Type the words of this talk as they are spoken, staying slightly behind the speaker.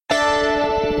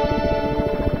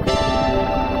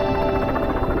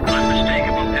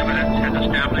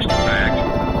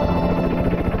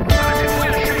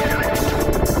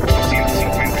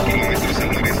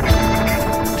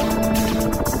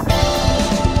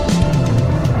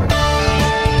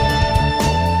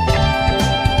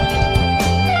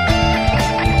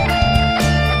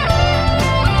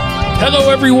Hello,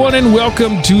 everyone, and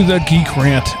welcome to the Geek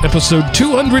Rant, episode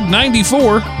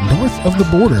 294, North of the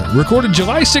Border, recorded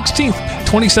July 16th,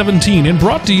 2017, and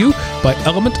brought to you by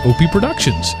Element OP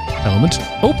Productions,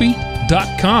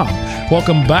 elementop.com.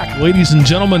 Welcome back, ladies and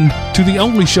gentlemen, to the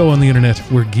only show on the internet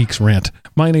where geeks rant.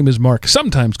 My name is Mark,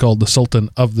 sometimes called the Sultan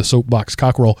of the Soapbox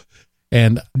Cockerel.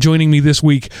 And joining me this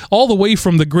week, all the way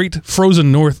from the great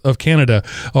frozen north of Canada,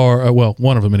 or,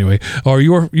 one of them anyway, are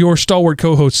your stalwart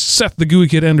co-hosts, Seth the Gooey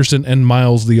Kid Anderson and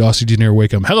Miles the Aussie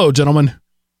Wakeham. Hello, gentlemen.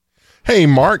 Hey,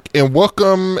 Mark, and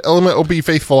welcome, Element OP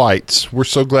Faithfulites. We're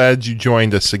so glad you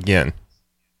joined us again.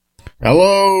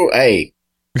 Hello, hey.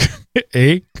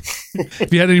 Hey?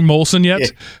 Have you had any Molson yet?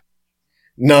 Yeah.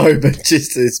 No, but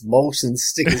just there's Molson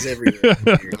stickers everywhere.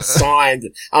 Signs,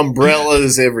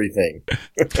 umbrellas, everything.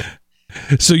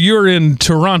 So you're in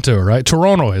Toronto, right?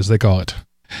 Toronto, as they call it.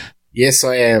 Yes,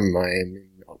 I am. I am in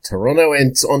Toronto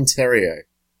and Ontario.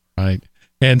 Right.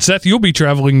 And Seth, you'll be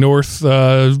traveling north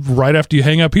right after you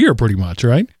hang up here, pretty much,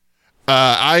 right?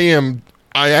 I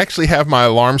actually have my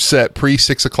alarm set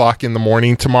pre-6 o'clock in the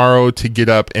morning tomorrow to get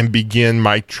up and begin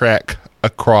my trek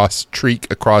across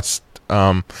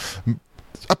a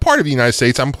part of the United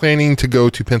States. I'm planning to go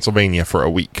to Pennsylvania for a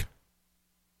week.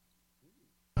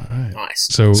 All right. Nice.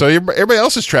 So everybody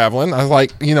else is traveling. I was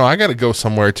like, I got to go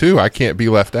somewhere too. I can't be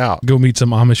left out. Go meet some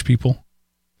Amish people.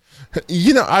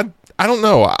 I don't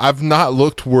know. I've not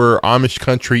looked where Amish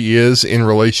country is in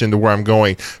relation to where I'm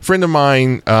going. A friend of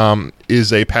mine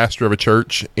is a pastor of a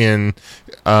church in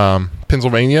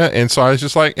Pennsylvania, and so I was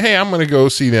just like, hey, I'm going to go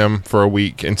see them for a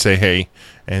week and say hey,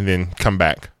 and then come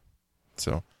back.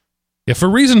 So. Yeah, for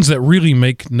reasons that really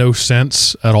make no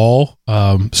sense at all,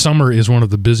 summer is one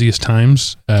of the busiest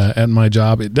times at my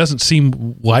job. It doesn't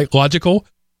seem logical,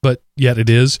 but yet it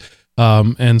is.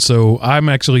 And so I'm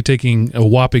actually taking a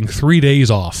whopping 3 days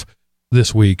off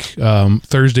this week,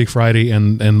 Thursday, Friday,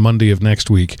 and Monday of next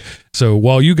week. So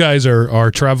while you guys are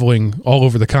traveling all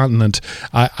over the continent,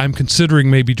 I'm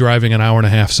considering maybe driving an hour and a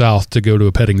half south to go to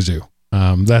a petting zoo.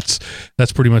 That's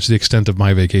pretty much the extent of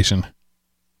my vacation.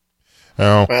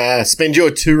 Oh. Spend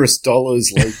your tourist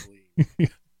dollars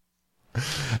locally.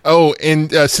 Oh,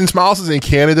 and since Miles is in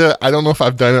Canada, I don't know if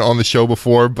I've done it on the show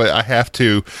before, but I have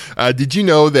to. Did you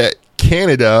know that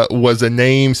Canada was a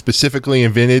name specifically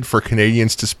invented for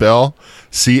Canadians to spell?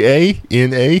 Canada?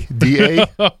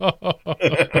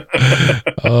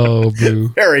 Oh, boo.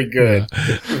 Very good.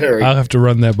 Yeah. Very I'll have to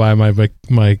run that by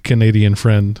my Canadian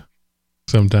friend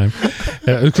sometime.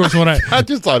 Of course, when I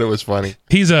just thought it was funny.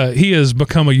 He has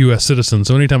become a U.S. citizen,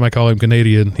 so anytime I call him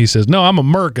Canadian, he says, "No, I'm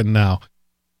American now."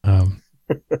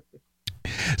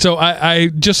 So I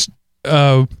just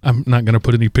I'm not going to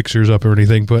put any pictures up or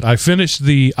anything, but I finished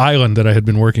the island that I had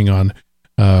been working on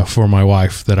for my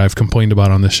wife that I've complained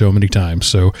about on this show many times.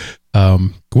 So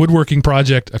woodworking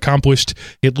project accomplished.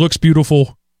 It looks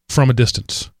beautiful from a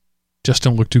distance. Just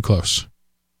don't look too close.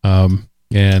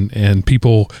 And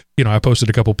people, I posted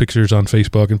a couple pictures on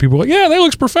Facebook, and people were like, yeah, that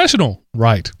looks professional.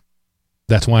 Right.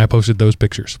 That's why I posted those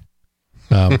pictures.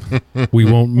 We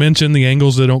won't mention the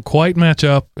angles that don't quite match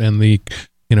up and the,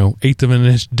 eighth of an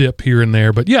inch dip here and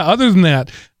there. But yeah, other than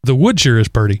that, the wood sure is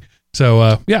pretty.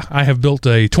 So, I have built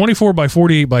a 24 by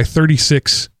 48 by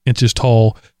 36 inches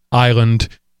tall island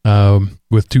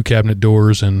with 2 cabinet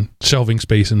doors and shelving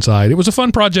space inside. It was a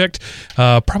fun project.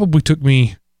 Probably took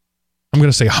me, I'm going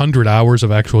to say 100 hours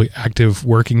of actually active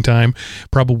working time.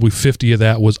 Probably 50 of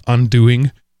that was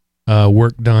undoing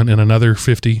work done and another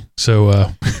 50.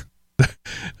 So,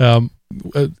 Norm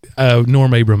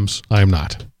Abrams, I am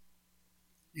not.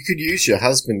 You could use your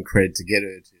husband cred to get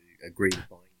her to agree to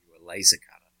buying you a laser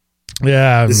cutter.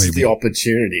 Yeah, this maybe. is the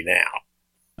opportunity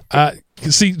now.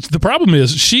 See, the problem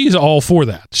is she's all for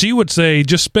that. She would say,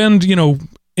 just spend,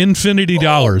 infinity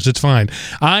dollars. It's fine.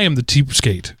 I am the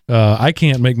cheapskate. I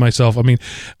can't make myself,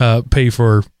 pay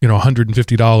for,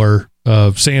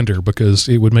 $150 sander because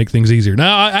it would make things easier.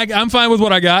 Now, I'm fine with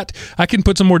what I got. I can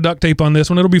put some more duct tape on this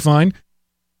one. It'll be fine.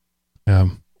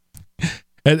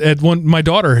 My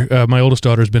daughter, my oldest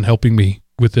daughter, has been helping me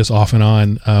with this off and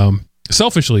on.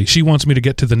 Selfishly, she wants me to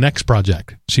get to the next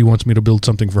project. She wants me to build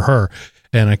something for her.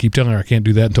 And I keep telling her I can't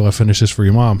do that until I finish this for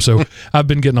your mom. So I've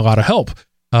been getting a lot of help.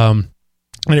 And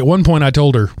at one point I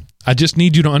told her, I just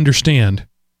need you to understand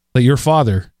that your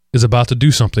father is about to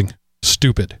do something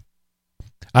stupid.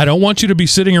 I don't want you to be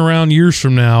sitting around years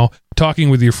from now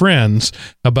talking with your friends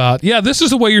about, this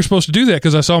is the way you're supposed to do that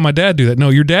because I saw my dad do that. No,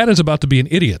 your dad is about to be an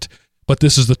idiot, but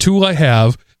this is the tool I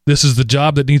have. This is the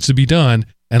job that needs to be done,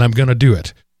 and I'm going to do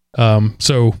it.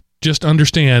 So just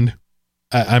understand,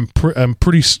 I'm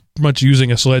pretty much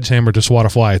using a sledgehammer to swat a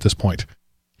fly at this point.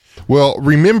 Well,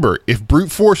 remember, if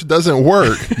brute force doesn't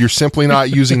work, you're simply not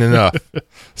using enough.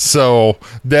 So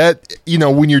that,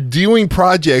 when you're doing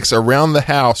projects around the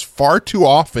house, far too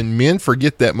often men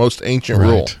forget that most ancient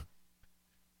rule.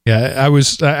 Yeah,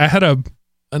 I had an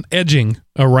edging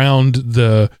around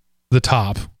the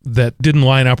top that didn't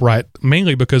line up right,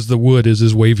 mainly because the wood is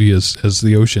as wavy as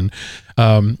the ocean.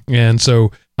 And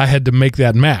so I had to make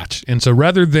that match. And so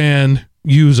rather than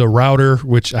use a router,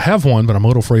 which I have one, but I'm a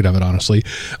little afraid of it, honestly,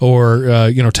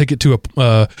 or, take it to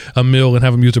a mill and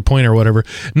have them use a pointer or whatever.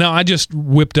 No, I just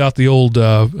whipped out the old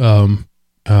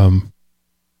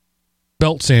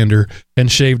belt sander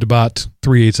and shaved about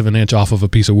 3/8 of an inch off of a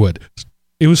piece of wood.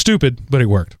 It was stupid, but it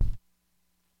worked.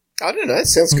 I don't know. That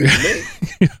sounds good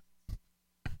to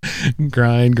me.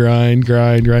 Grind.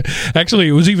 Actually,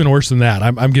 it was even worse than that.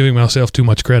 I'm giving myself too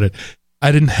much credit.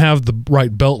 I didn't have the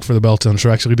right belt for the belt sander, so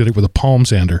I actually did it with a palm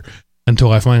sander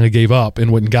until I finally gave up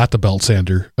and went and got the belt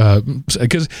sander.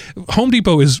 Because Home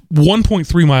Depot is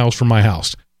 1.3 miles from my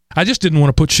house. I just didn't want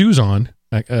to put shoes on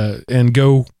and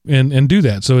go and do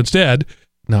that. So instead,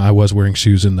 no, I was wearing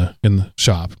shoes in the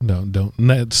shop. No,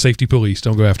 don't. Safety police,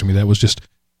 don't go after me. That was just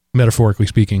metaphorically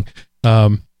speaking.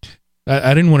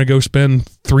 I didn't want to go spend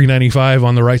 $3.95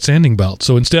 on the right sanding belt.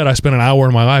 So instead, I spent an hour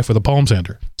of my life with a palm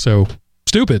sander. So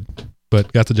stupid,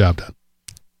 but got the job done.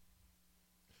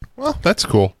 Well, that's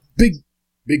cool. Big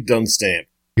done stamp.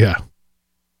 Yeah.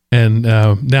 And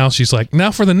now she's like,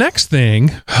 now for the next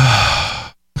thing,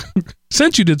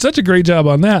 since you did such a great job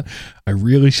on that, I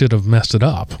really should have messed it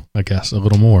up, I guess, a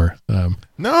little more.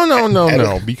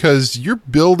 No, because you're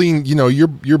building,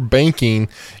 you're banking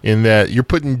in that you're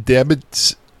putting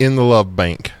debits in the love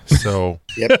bank. So,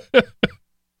 yep.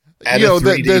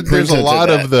 There's a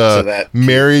lot of the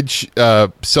marriage,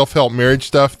 self-help marriage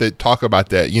stuff that talk about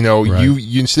that. Right.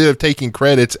 You instead of taking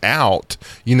credits out,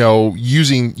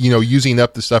 using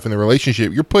up the stuff in the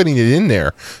relationship, you're putting it in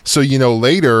there. So,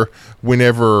 later,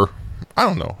 whenever, I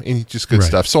don't know, any just good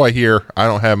stuff. So I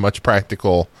don't have much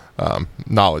practical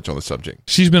knowledge on the subject.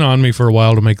 She's been on me for a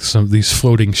while to make some of these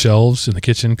floating shelves in the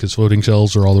kitchen, because floating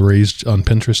shelves are all the rage on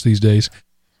Pinterest these days.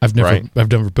 I've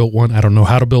never built one. I don't know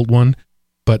how to build one,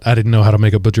 but I didn't know how to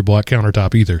make a butcher block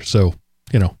countertop either. So,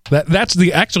 that's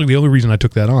actually the only reason I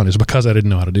took that on, is because I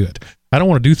didn't know how to do it. I don't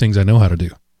want to do things I know how to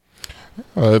do.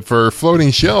 For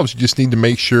floating shelves, you just need to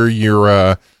make sure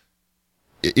you're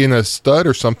in a stud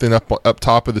or something up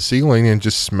top of the ceiling, and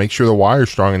just make sure the wire's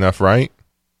strong enough, right?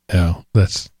 No,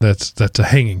 that's a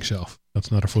hanging shelf.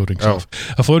 That's not a floating shelf.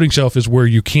 A floating shelf is where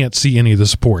you can't see any of the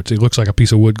supports. It looks like a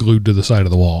piece of wood glued to the side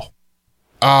of the wall.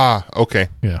 Ah, okay.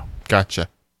 Yeah. Gotcha.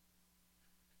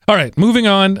 All right, moving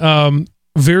on.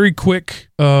 Very quick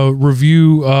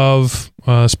review of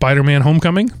Spider-Man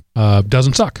Homecoming.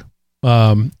 Doesn't suck.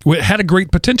 It had a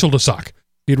great potential to suck.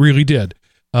 It really did.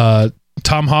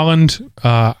 Tom Holland,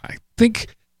 I think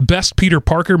best Peter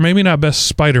Parker, maybe not best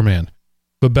Spider-Man,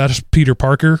 but best Peter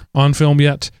Parker on film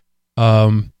yet.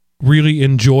 Really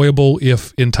enjoyable,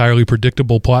 if entirely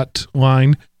predictable plot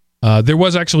line. There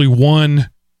was actually one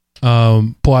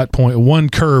plot point, one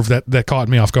curve that caught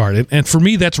me off guard. And for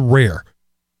me, that's rare.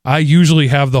 I usually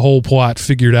have the whole plot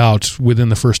figured out within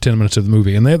the first 10 minutes of the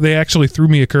movie. And they actually threw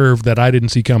me a curve that I didn't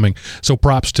see coming. So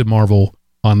props to Marvel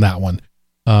on that one.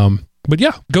 But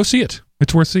yeah, go see it.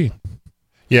 It's worth seeing.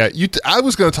 Yeah, I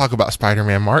was going to talk about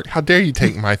Spider-Man, Mark. How dare you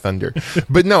take my thunder?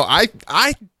 But no, I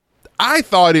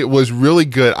thought it was really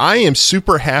good. I am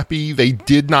super happy they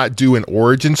did not do an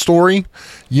origin story.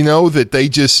 That they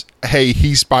just, hey,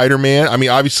 he's Spider-Man. I mean,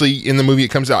 obviously in the movie it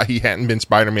comes out he hadn't been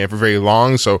Spider-Man for very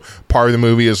long, so part of the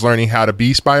movie is learning how to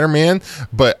be Spider-Man.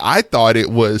 But I thought it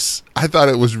was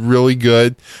really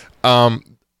good. Of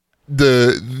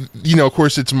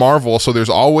course it's Marvel, so there's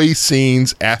always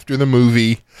scenes after the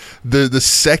movie. The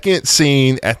second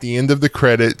scene at the end of the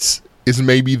credits is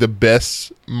maybe the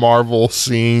best Marvel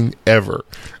scene ever.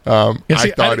 I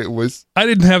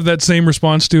didn't have that same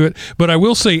response to it, but I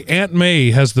will say Aunt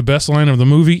May has the best line of the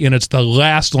movie, and it's the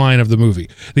last line of the movie.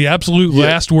 The absolute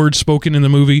last words spoken in the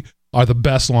movie are the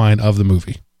best line of the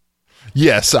movie.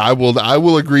 Yes, I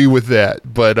will agree with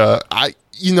that. But I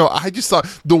just thought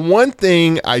the one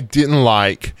thing I didn't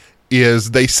like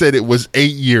is they said it was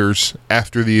 8 years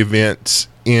after the events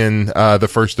in the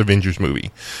first Avengers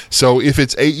movie. So if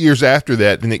it's 8 years after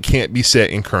that, then it can't be set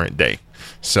in current day.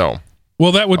 So,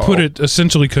 well, that would put it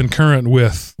essentially concurrent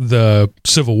with the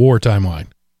Civil War timeline.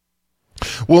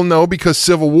 Well, no, because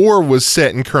Civil War was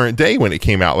set in current day when it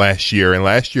came out last year, and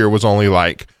last year was only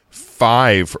like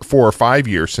 4 or 5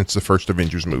 years since the first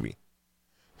Avengers movie.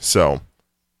 So,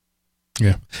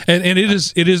 yeah, and it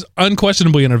is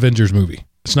unquestionably an Avengers movie.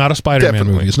 It's not a Spider-Man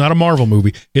Definitely. movie. It's not a Marvel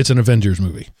movie. It's an Avengers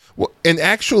movie. Well, and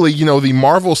actually, the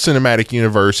Marvel Cinematic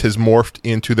Universe has morphed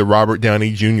into the Robert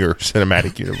Downey Jr.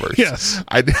 Cinematic Universe. Yes.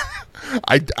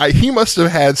 He must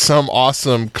have had some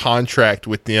awesome contract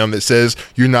with them that says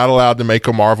you're not allowed to make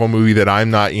a Marvel movie that I'm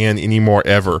not in anymore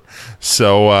ever.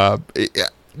 So,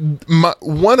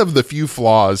 one of the few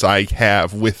flaws I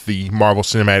have with the Marvel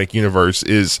Cinematic Universe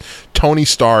is Tony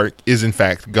Stark is in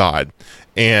fact God,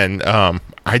 and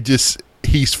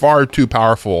he's far too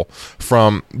powerful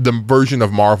from the version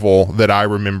of Marvel that I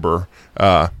remember.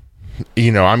 Not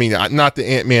that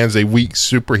Ant-Man's a weak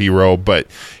superhero, but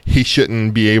he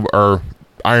shouldn't be able, or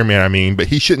Iron Man, but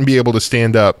he shouldn't be able to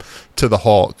stand up to the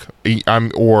Hulk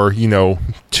or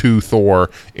to Thor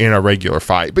in a regular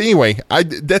fight. But anyway,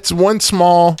 that's one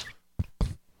small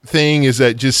thing, is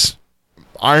that just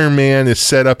Iron Man is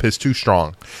set up as too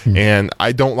strong, and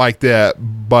I don't like that,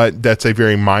 but that's a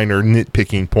very minor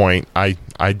nitpicking point. I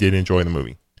did enjoy the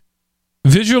movie.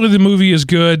 Visually, the movie is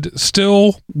good.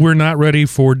 Still, we're not ready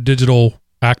for digital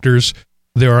actors.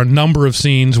 There are a number of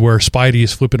scenes where Spidey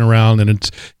is flipping around, and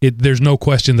there's no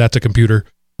question that's a computer.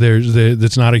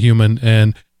 That's not a human,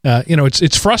 and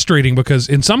it's frustrating because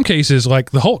in some cases,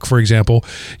 like the Hulk, for example,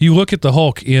 you look at the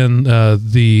Hulk in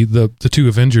the two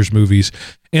Avengers movies,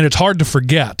 and it's hard to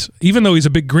forget, even though he's a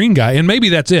big green guy, and maybe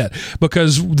that's it,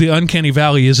 because the uncanny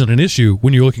valley isn't an issue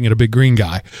when you're looking at a big green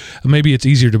guy. Maybe it's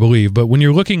easier to believe, but when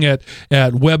you're looking at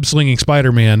web-slinging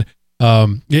Spider-Man,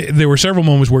 there were several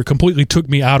moments where it completely took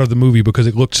me out of the movie because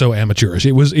it looked so amateurish.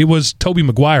 It was Tobey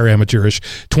Maguire amateurish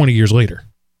 20 years later.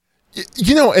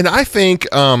 And I think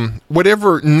the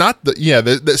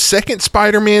second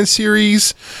Spider-Man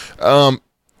series,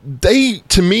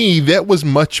 to me, that was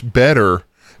much better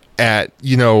at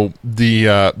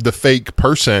the fake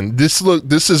person. This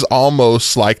is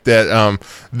almost like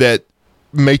that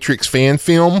Matrix fan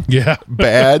film,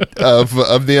 bad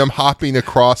of them hopping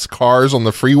across cars on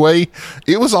the freeway.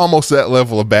 It was almost that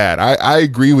level of bad. I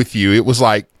agree with you. It was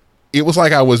like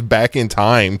I was back in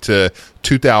time to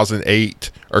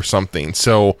 2008 or something.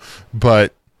 So,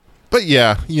 but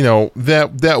yeah,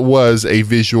 that was a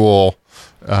visual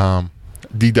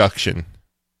deduction.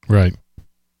 Right.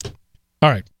 All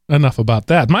right. Enough about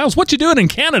that. Miles, what you doing in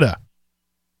Canada?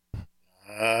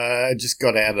 I just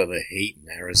got out of the heat in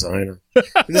Arizona.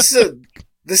 This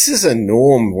is a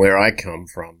norm where I come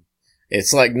from.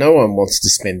 It's like no one wants to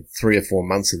spend 3 or 4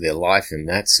 months of their life in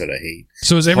that sort of heat.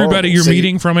 So is everybody you're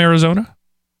meeting from Arizona?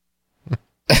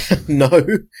 No.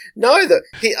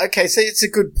 Okay, so it's a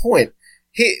good point.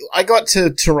 I got to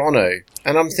Toronto,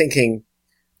 and I'm thinking,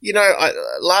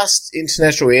 last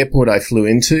international airport I flew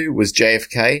into was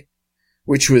JFK,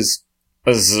 which was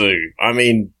a zoo. I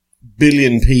mean,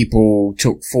 billion people,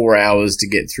 took 4 hours to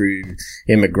get through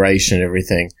immigration and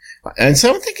everything. And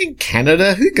so I'm thinking,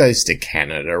 Canada? Who goes to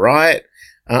Canada, right?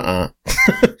 I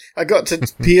got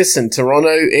to Pearson,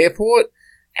 Toronto airport,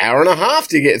 hour and a half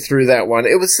to get through that one.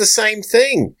 It was the same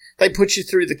thing. They put you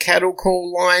through the cattle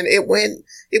call line. It went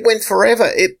forever.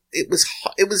 It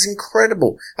was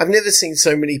incredible. I've never seen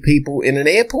so many people in an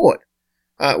airport.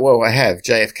 Well, I have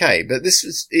JFK, but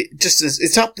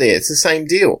it's up there. It's the same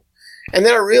deal. And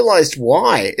then I realized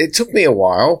why. It took me a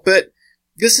while, but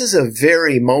this is a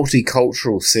very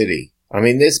multicultural city. I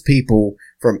mean, there's people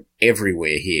from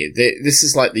everywhere here. This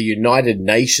is like the United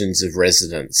Nations of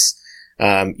residents.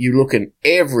 You look at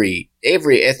every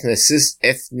ethnicity,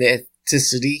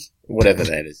 whatever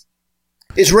that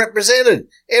is represented.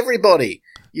 Everybody.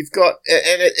 You've got,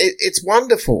 and it's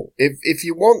wonderful. If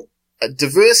you want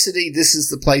diversity, this is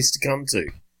the place to come to.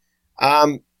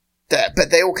 But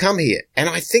they all come here. And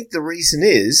I think the reason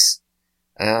is,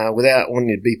 without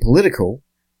wanting to be political,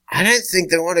 I don't think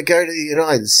they want to go to the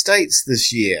United States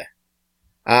this year.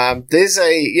 There's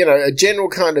a general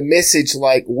kind of message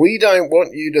like, we don't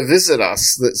want you to visit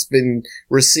us, that's been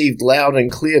received loud and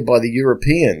clear by the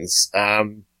Europeans,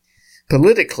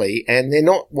 politically, and they're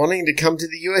not wanting to come to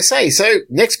the USA. So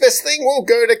next best thing, we'll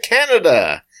go to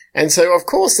Canada. And so of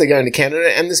course they're going to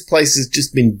Canada, and this place has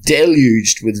just been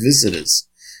deluged with visitors.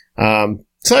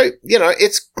 So,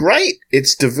 it's great.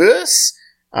 It's diverse.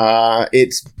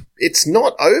 It's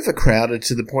not overcrowded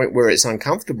to the point where it's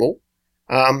uncomfortable.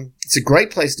 It's a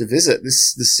great place to visit. The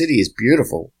city is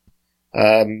beautiful.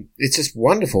 It's just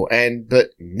wonderful. But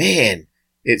man,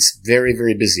 it's very,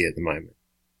 very busy at the moment.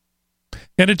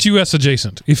 And it's U.S.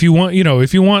 adjacent. If you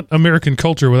want American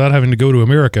culture without having to go to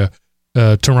America,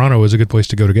 Toronto is a good place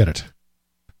to go to get it.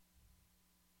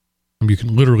 You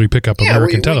can literally pick up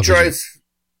American television.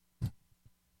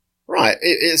 Right,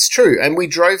 it's true. And we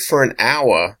drove for an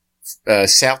hour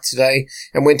south today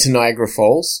and went to Niagara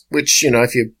Falls, which,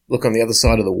 if you look on the other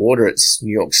side of the water, it's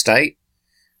New York State.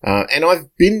 And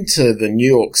I've been to the New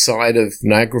York side of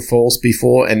Niagara Falls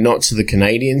before and not to the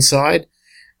Canadian side.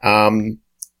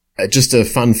 Just a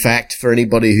fun fact for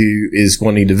anybody who is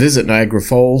wanting to visit Niagara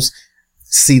Falls,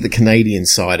 see the Canadian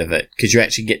side of it, because you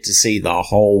actually get to see the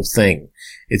whole thing.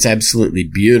 It's absolutely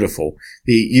beautiful.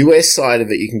 The US side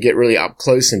of it, you can get really up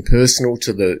close and personal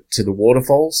to the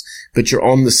waterfalls, but you're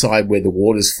on the side where the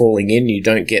water's falling in. You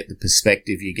don't get the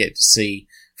perspective you get to see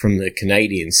from the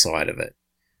Canadian side of it.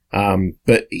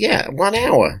 But yeah, 1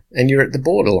 hour and you're at the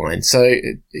borderline. So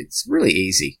it's really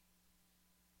easy.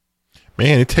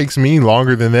 Man, it takes me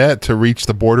longer than that to reach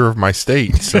the border of my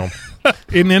state. So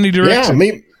in any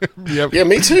direction. Yeah,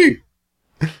 me too.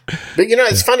 But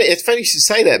it's funny. It's funny you should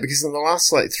say that, because in the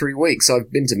last 3 weeks,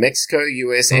 I've been to Mexico,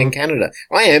 US, and Canada.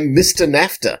 I am Mr.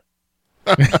 NAFTA.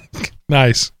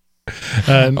 Nice.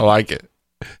 I like it.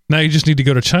 Now you just need to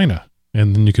go to China,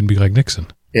 and then you can be like Nixon.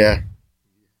 Yeah.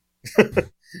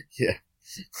 Yeah.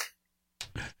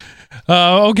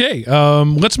 Okay.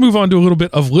 Let's move on to a little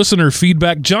bit of listener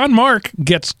feedback. John Mark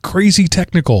gets crazy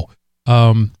technical.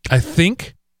 I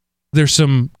think there's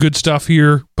some good stuff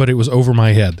here, but it was over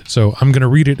my head. So I'm going to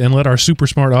read it and let our super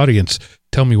smart audience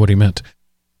tell me what he meant. It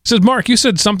says, Mark, you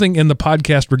said something in the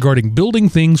podcast regarding building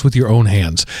things with your own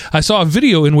hands. I saw a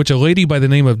video in which a lady by the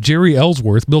name of Jerry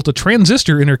Ellsworth built a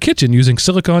transistor in her kitchen using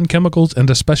silicon, chemicals, and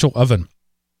a special oven.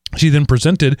 She then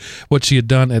presented what she had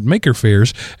done at Maker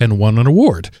Fairs and won an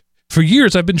award. For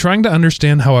years, I've been trying to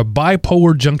understand how a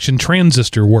bipolar junction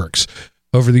transistor works.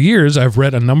 Over the years, I've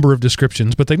read a number of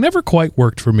descriptions, but they never quite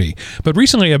worked for me. But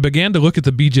recently, I began to look at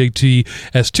the BJT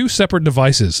as two separate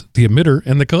devices, the emitter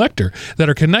and the collector, that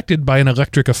are connected by an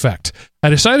electric effect. I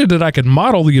decided that I could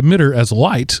model the emitter as a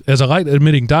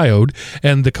light-emitting diode,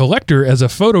 and the collector as a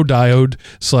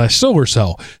photodiode/solar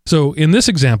cell. So in this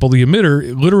example, the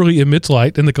emitter literally emits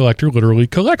light, and the collector literally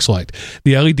collects light.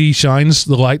 The LED shines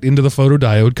the light into the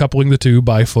photodiode, coupling the two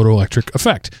by photoelectric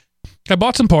effect. I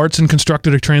bought some parts and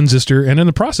constructed a transistor, and in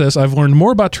the process, I've learned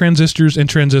more about transistors and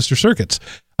transistor circuits.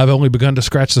 I've only begun to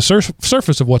scratch the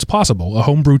surface of what's possible. A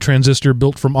homebrew transistor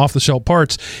built from off-the-shelf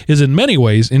parts is in many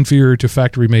ways inferior to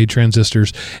factory-made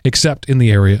transistors, except in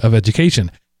the area of education.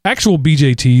 Actual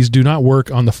BJTs do not work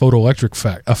on the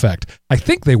photoelectric effect. I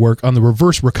think they work on the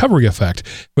reverse recovery effect,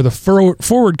 where the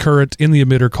forward current in the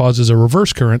emitter causes a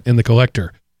reverse current in the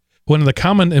collector. When in the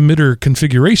common emitter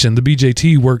configuration, the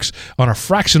BJT works on a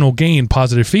fractional gain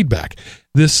positive feedback.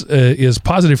 This is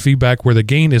positive feedback where the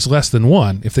gain is less than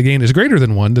 1. If the gain is greater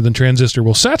than 1, then the transistor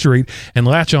will saturate and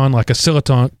latch on like a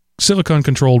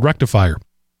silicon-controlled rectifier.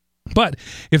 But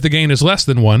if the gain is less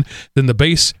than 1, then the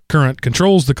base current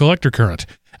controls the collector current.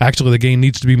 Actually, the gain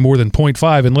needs to be more than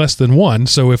 0.5 and less than 1.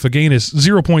 So if a gain is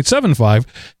 0.75,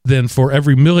 then for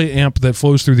every milliamp that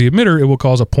flows through the emitter, it will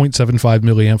cause a 0.75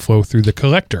 milliamp flow through the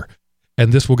collector.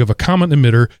 And this will give a common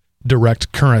emitter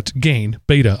direct current gain,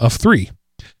 beta, of 3.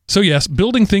 So yes,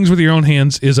 building things with your own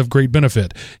hands is of great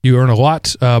benefit. You earn a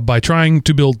lot by trying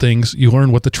to build things. You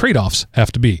learn what the trade-offs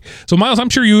have to be. So Miles, I'm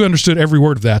sure you understood every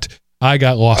word of that. I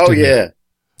got lost in it.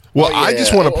 Well, I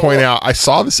just want to point out, I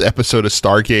saw this episode of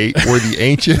Stargate where the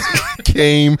Ancient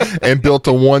came and built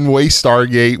a one-way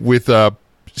Stargate with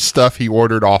stuff he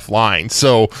ordered offline.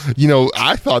 So,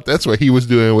 I thought that's what he was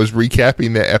doing, was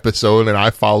recapping that episode, and I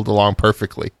followed along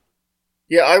perfectly.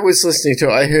 Yeah, I was listening to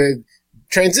it. I heard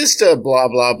transistor, blah,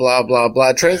 blah, blah, blah,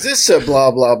 blah, transistor,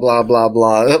 blah, blah, blah, blah,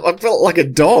 blah. I felt like a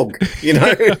dog,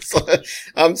 It's like,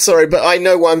 I'm sorry, but I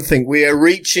know one thing. We are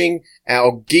reaching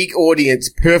our geek audience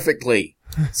perfectly.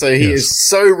 So he is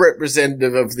so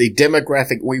representative of the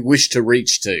demographic we wish to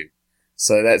reach to.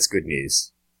 So that's good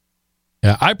news.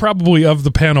 Yeah, I probably, of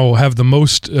the panel, have the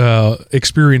most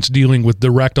experience dealing with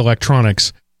direct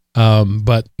electronics.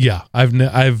 But yeah, I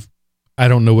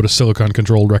don't know what a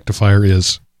silicon-controlled rectifier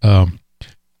is.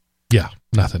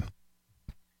 Nothing.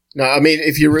 No, I mean,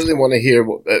 if you really want to hear,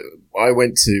 I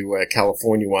went to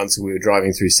California once, and we were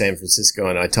driving through San Francisco,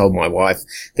 and I told my wife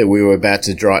that we were about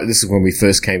to drive. This is when we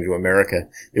first came to America.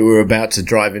 That we were about to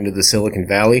drive into the Silicon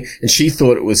Valley, and she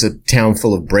thought it was a town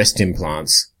full of breast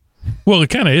implants. Well, it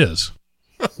kind of is.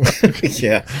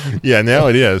 Yeah. Yeah, now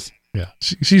it is. Yeah,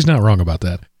 she's not wrong about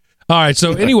that. All right,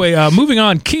 so anyway, moving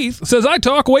on. Keith says, I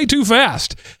talk way too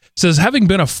fast. Says, having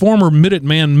been a former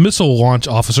Minuteman missile launch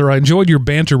officer, I enjoyed your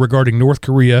banter regarding North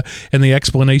Korea and the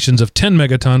explanations of 10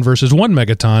 megaton versus 1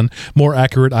 megaton, more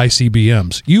accurate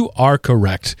ICBMs. You are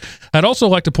correct. I'd also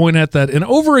like to point out that in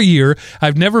over a year,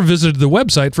 I've never visited the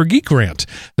website for Geek Rant.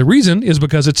 The reason is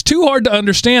because it's too hard to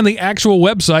understand the actual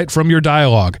website from your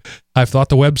dialogue. I've thought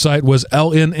the website was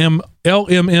LNM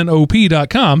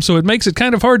lmnop.com, so it makes it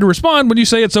kind of hard to respond when you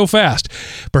say it so fast.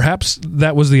 Perhaps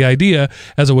that was the idea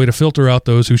as a way to filter out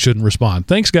those who shouldn't respond.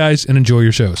 Thanks, guys, and enjoy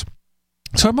your shows.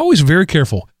 So I'm always very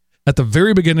careful at the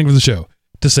very beginning of the show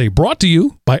to say brought to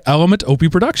you by Element OP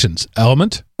Productions,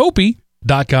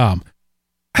 elementop.com.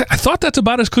 I thought that's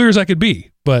about as clear as I could be,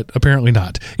 but apparently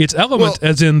not. It's Element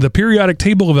as in the periodic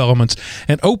table of elements,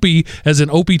 and Opie as in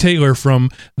Opie Taylor from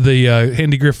the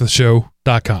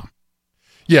handygriffithshow.com.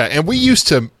 Yeah, and we used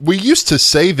to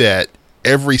say that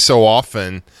every so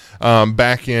often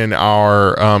back in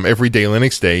our Everyday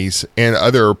Linux days and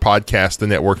other podcasts the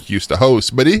network used to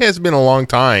host, but it has been a long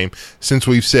time since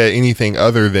we've said anything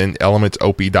other than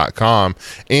elementsop.com.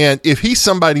 And if he's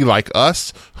somebody like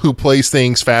us who plays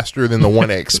things faster than the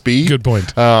 1x speed, good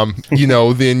point.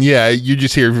 Then yeah, you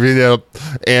just hear video,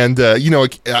 and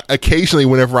occasionally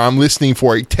whenever I'm listening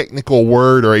for a technical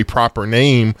word or a proper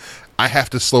name, I have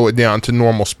to slow it down to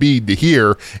normal speed to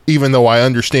hear, even though I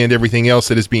understand everything else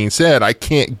that is being said. I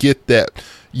can't get that,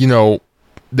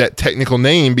 that technical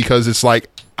name because it's like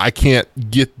I can't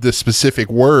get the specific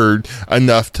word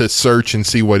enough to search and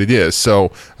see what it is.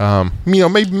 So,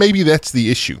 maybe that's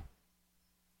the issue.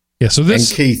 Yeah. So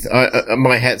this, and Keith,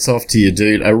 my hat's off to you,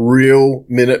 dude. A real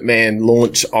Minuteman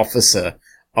launch officer.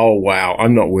 Oh wow,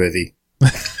 I'm not worthy.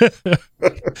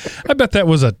 I bet that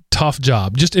was a tough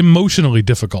job, just emotionally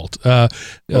difficult.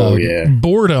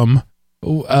 Boredom,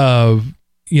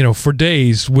 for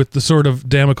days with the sort of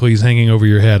Damocles hanging over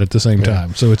your head at the same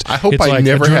time. So I hope I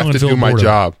never have to do my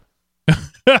job.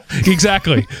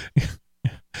 Exactly.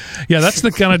 Yeah, that's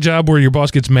the kind of job where your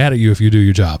boss gets mad at you if you do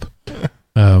your job.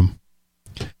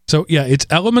 So yeah, it's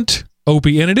Element OP,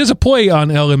 and it is a play on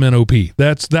LMNOP.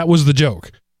 That was the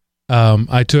joke.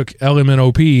 I took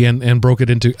LMNOP and broke it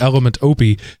into Element OP.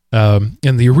 And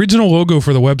the original logo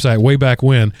for the website way back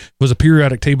when was a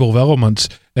periodic table of elements,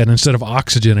 and instead of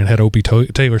oxygen, it had Opie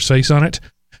Taylor's face on it.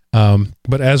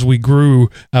 But as we grew,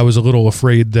 I was a little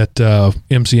afraid that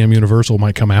MCM Universal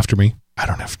might come after me. I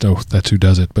don't have to know if that's who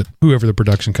does it, but whoever the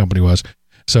production company was.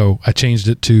 So I changed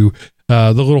it to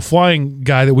the little flying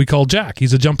guy that we call Jack.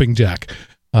 He's a jumping jack.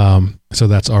 So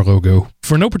that's our logo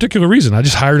for no particular reason. I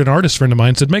just hired an artist friend of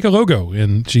mine, said, make a logo.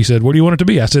 And she said, what do you want it to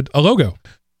be? I said, a logo.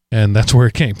 And that's where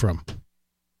it came from.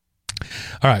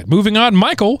 All right, moving on.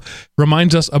 Michael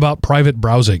reminds us about private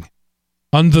browsing.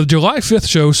 On the July 5th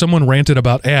show, someone ranted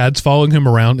about ads following him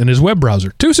around in his web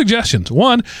browser. 2 suggestions.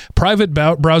 1, private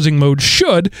browsing mode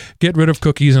should get rid of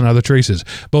cookies and other traces.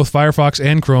 Both Firefox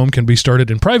and Chrome can be started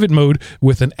in private mode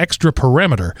with an extra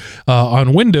parameter.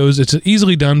 On Windows, it's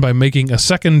easily done by making a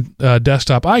second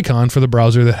desktop icon for the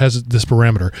browser that has this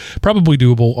parameter. Probably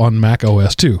doable on Mac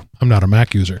OS too. I'm not a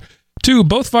Mac user. 2,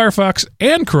 both Firefox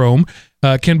and Chrome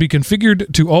can be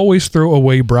configured to always throw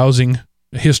away browsing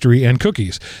history and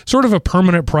cookies, sort of a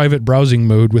permanent private browsing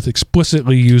mode with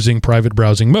explicitly using private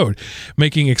browsing mode.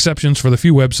 Making exceptions for the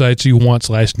few websites you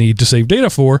want/need to save data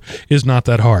for is not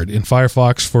that hard. In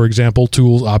Firefox, for example,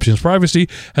 Tools, Options, Privacy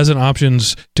has an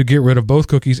options to get rid of both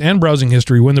cookies and browsing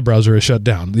history when the browser is shut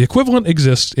down. The equivalent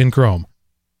exists in Chrome.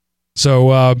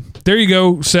 So there you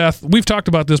go, Seth. We've talked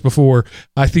about this before.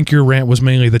 I think your rant was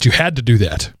mainly that you had to do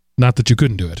that, not that you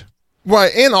couldn't do it.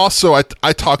 Right, and also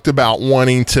I talked about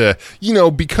wanting to,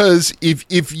 because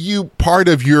if you, part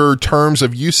of your terms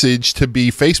of usage to be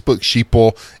Facebook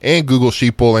sheeple and Google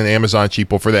sheeple and Amazon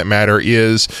sheeple for that matter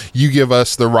is you give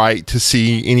us the right to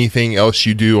see anything else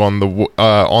you do on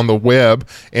the web,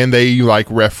 and they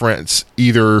reference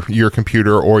either your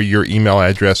computer or your email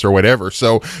address or whatever.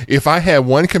 So if I had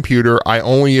one computer I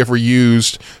only ever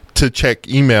used to check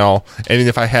email, and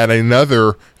if I had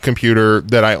another computer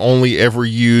that I only ever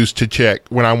used to check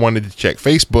when I wanted to check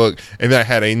Facebook, and then I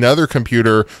had another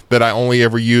computer that I only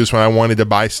ever used when I wanted to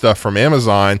buy stuff from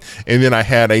Amazon, and then I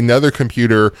had another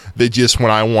computer that just when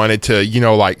I wanted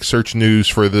to search news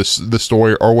for the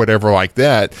story or whatever like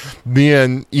that,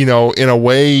 then in a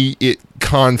way it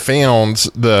confounds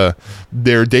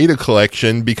their data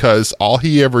collection, because all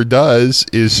he ever does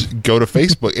is go to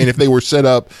Facebook. And if they were set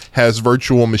up as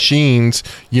virtual machines,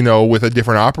 with a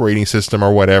different operating system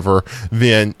or whatever,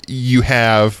 then you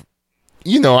have,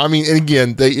 and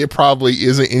again, it probably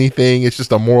isn't anything. It's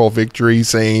just a moral victory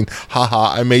saying,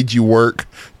 haha, I made you work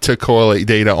to collate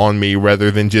data on me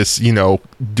rather than just,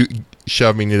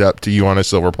 shoving it up to you on a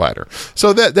silver platter.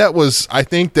 So that was, I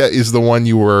think that is the one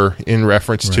you were in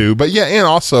reference to. But yeah, and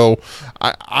also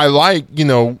I like,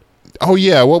 oh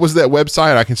yeah, what was that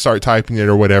website? I can start typing it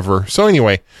or whatever. So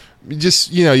anyway,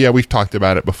 just, we've talked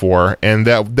about it before, and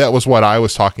that was what I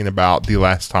was talking about the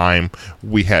last time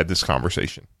we had this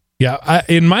conversation. Yeah,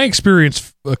 in my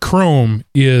experience, Chrome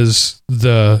is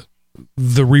the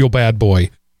the real bad boy.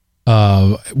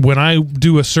 When I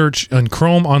do a search on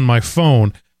Chrome on my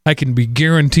phone, I can be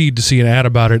guaranteed to see an ad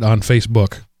about it on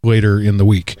Facebook later in the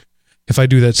week. If I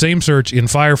do that same search in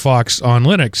Firefox on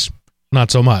Linux,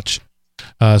 not so much.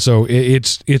 So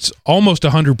it's almost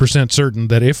 100% certain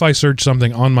that if I search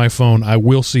something on my phone, I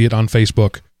will see it on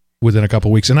Facebook within a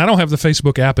couple weeks. And I don't have the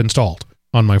Facebook app installed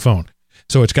on my phone.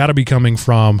 So it's got to be coming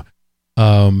from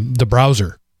the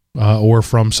browser or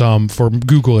from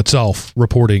Google itself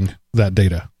reporting that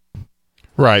data.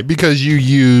 Right, because you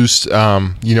used,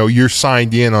 you're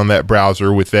signed in on that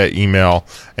browser with that email,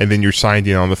 and then you're signed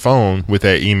in on the phone with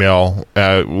that email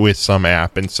with some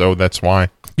app, and so that's why.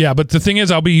 Yeah, but the thing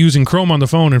is, I'll be using Chrome on the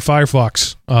phone and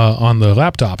Firefox on the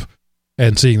laptop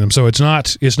and seeing them. So it's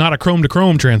not a Chrome to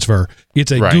Chrome transfer.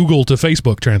 It's a Google to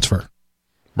Facebook transfer.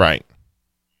 Right.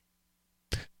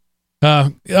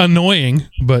 Annoying,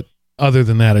 but other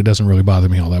than that, it doesn't really bother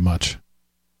me all that much.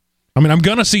 I mean, I'm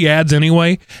going to see ads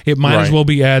anyway. It might as well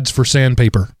be ads for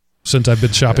sandpaper since I've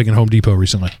been shopping at Home Depot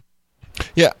recently.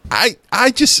 Yeah, I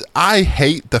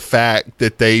hate the fact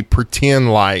that they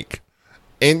pretend like,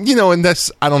 and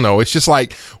that's, I don't know, it's just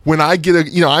like when I get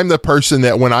I'm the person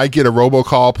that when I get a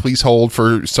robocall, please hold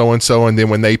for so-and-so, and then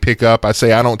when they pick up, I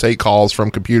say I don't take calls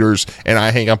from computers, and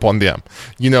I hang up on them.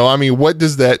 What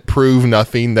does that prove?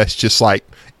 Nothing. That's just like,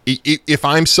 if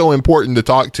I'm so important to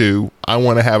talk to, I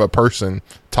want to have a person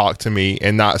talk to me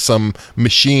and not some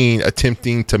machine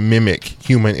attempting to mimic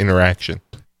human interaction.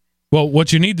 Well,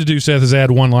 what you need to do, Seth, is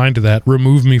add one line to that.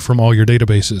 Remove me from all your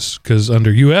databases, because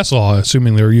under U.S. law,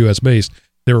 assuming they're U.S.-based,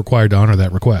 they're required to honor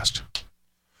that request.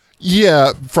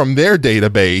 Yeah, from their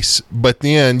database, but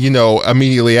then,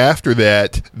 immediately after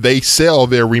that, they sell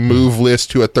their remove list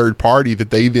to a third party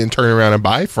that they then turn around and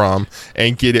buy from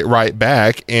and get it right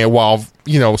back. And while,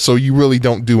 so you really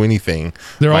don't do anything.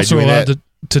 They're also allowed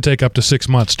to take up to 6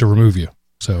 months to remove you.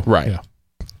 So, right. Yeah.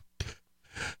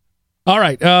 All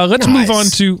right, let's move on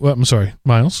to, I'm sorry,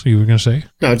 Miles, you were going to say?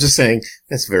 No, just saying,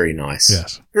 that's very nice.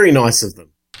 Yes. Very nice of them.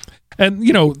 And,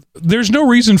 there's no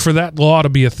reason for that law to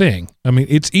be a thing. I mean,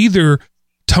 it's either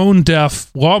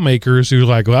tone-deaf lawmakers who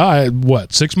are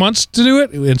like, 6 months to do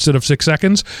it instead of 6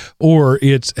 seconds? Or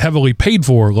it's heavily paid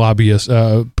for lobbyists,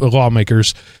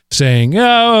 lawmakers saying,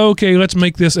 oh, okay, let's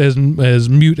make this as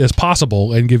mute as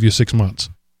possible and give you 6 months.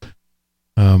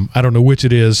 I don't know which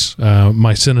it is.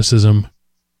 My cynicism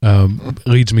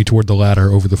leads me toward the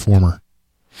latter over the former.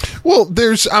 Well,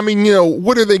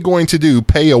 what are they going to do?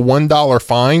 Pay a $1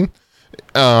 fine?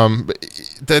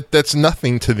 That's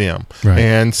nothing to them. Right.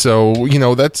 And so,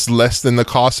 that's less than the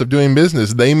cost of doing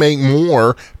business. They make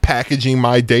more packaging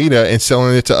my data and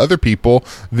selling it to other people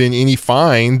than any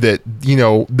fine that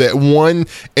one,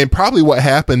 and probably what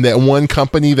happened, that one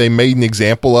company they made an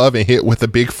example of and hit with a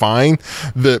big fine,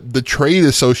 the trade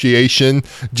association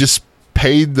just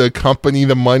paid the company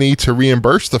the money to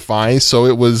reimburse the fine, so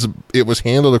it was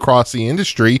handled across the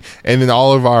industry, and then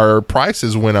all of our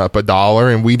prices went up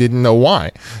 $1 and we didn't know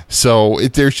why. So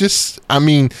there's just,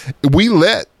 we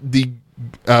let the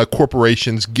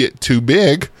corporations get too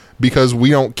big because we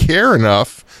don't care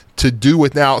enough to do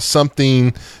without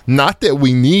something, not that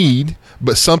we need,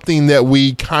 but something that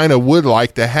we kind of would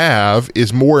like to have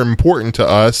is more important to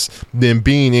us than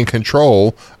being in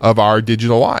control of our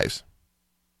digital lives.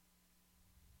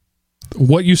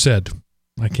 What you said,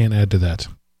 I can't add to that.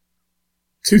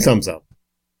 2 thumbs up.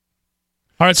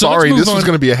 All right, so sorry, this was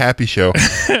going to be a happy show.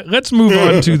 Let's move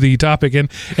on to the topic.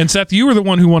 And Seth, you were the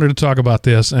one who wanted to talk about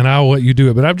this, and I'll let you do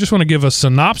it. But I just want to give a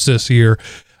synopsis here.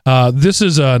 This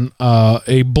is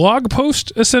a blog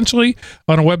post, essentially,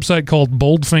 on a website called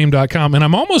boldfame.com. And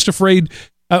I'm almost afraid,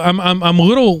 I'm a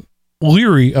little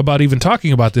leery about even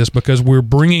talking about this because we're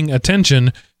bringing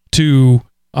attention to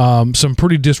some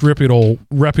pretty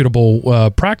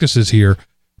reputable practices here,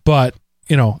 but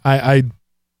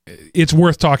it's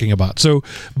worth talking about. So,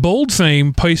 Bold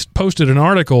Fame posted an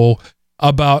article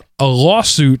about a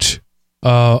lawsuit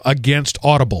against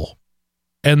Audible,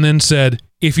 and then said,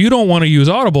 if you don't want to use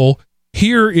Audible,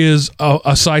 here is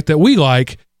a site that we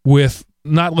like with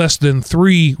not less than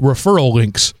 3 referral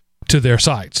links to their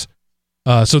sites.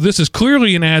 So this is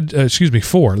clearly an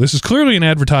 4. This is clearly an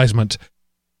advertisement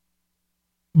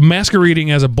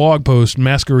masquerading as a blog post,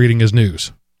 masquerading as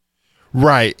news.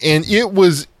 Right. And it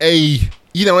was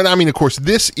of course,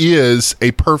 this is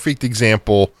a perfect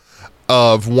example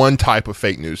of one type of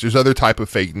fake news. There's other type of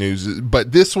fake news,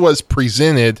 but this was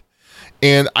presented,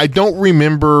 and I don't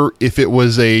remember if it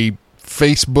was a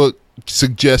Facebook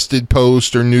suggested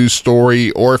post or news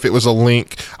story, or if it was a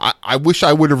link. I wish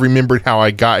I would have remembered how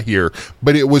I got here,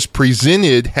 but it was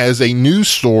presented as a news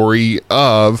story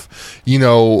of,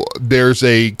 there's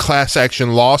a class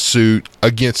action lawsuit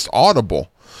against Audible.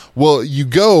 Well, you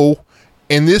go,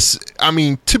 and this,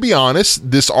 to be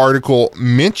honest, this article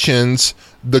mentions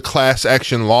the class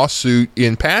action lawsuit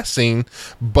in passing,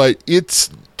 but it's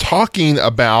talking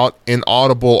about an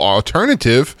Audible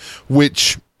alternative,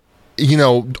 which,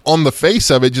 on the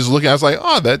face of it, just looking, I was like,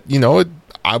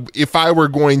 if I were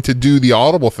going to do the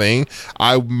Audible thing,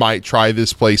 I might try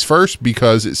this place first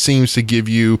because it seems to give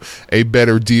you a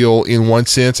better deal in one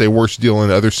sense, a worse deal in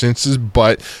other senses.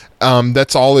 But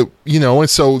that's all it, and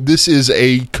so this is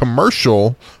a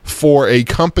commercial for a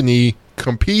company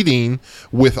competing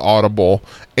with Audible.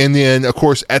 And then, of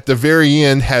course, at the very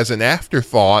end, has an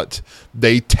afterthought,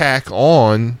 they tack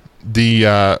on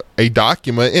a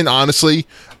document. And honestly,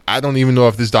 I don't even know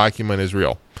if this document is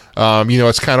real.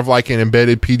 It's kind of like an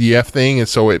embedded PDF thing, and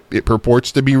so it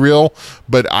purports to be real,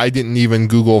 but I didn't even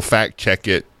Google fact check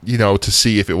it, to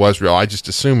see if it was real. I just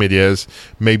assume it is.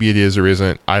 Maybe it is or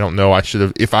isn't. I don't know. I should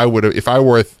have, if I would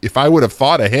have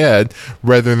thought ahead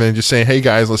rather than just saying, "Hey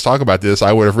guys, let's talk about this,"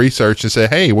 I would have researched and said,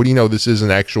 "Hey, what do you know? This is an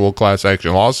actual class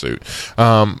action lawsuit."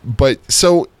 But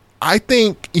so I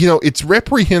think, it's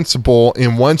reprehensible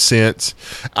in one sense.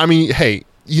 Hey,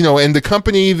 and the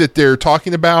company that they're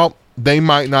talking about, they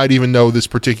might not even know this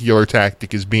particular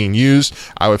tactic is being used.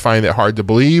 I would find that hard to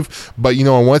believe. But, in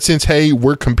one sense, hey,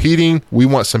 we're competing. We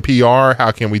want some PR.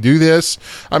 How can we do this?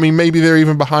 Maybe they're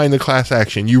even behind the class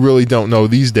action. You really don't know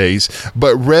these days.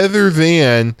 But rather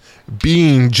than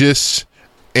being just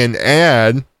an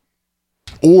ad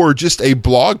or just a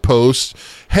blog post,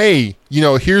 hey,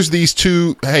 here's these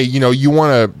two, hey, you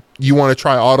want to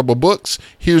try Audible books?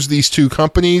 Here's these two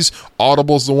companies.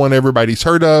 Audible's the one everybody's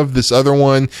heard of. This other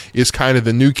one is kind of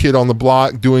the new kid on the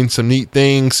block doing some neat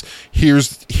things.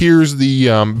 Here's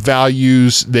the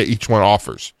values that each one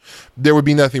offers. There would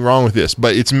be nothing wrong with this,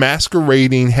 but it's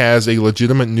masquerading as a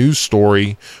legitimate news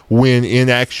story when in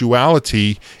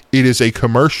actuality it is a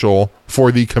commercial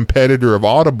for the competitor of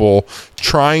Audible,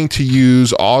 trying to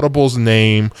use Audible's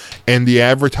name and the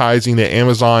advertising that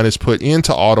Amazon has put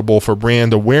into Audible for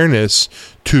brand awareness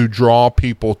to draw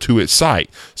people to its site.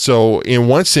 So in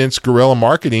one sense, guerrilla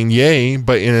marketing, yay,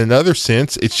 but in another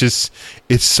sense,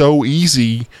 it's so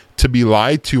easy to be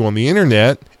lied to on the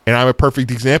internet. And I'm a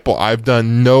perfect example. I've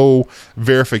done no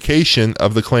verification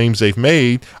of the claims they've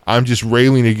made. I'm just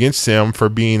railing against them for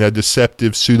being a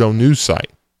deceptive pseudo news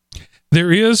site.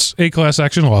 There is a class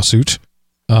action lawsuit,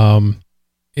 and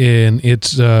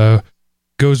it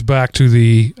goes back to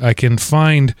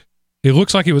it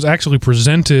looks like it was actually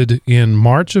presented in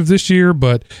March of this year,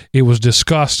 but it was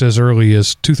discussed as early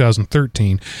as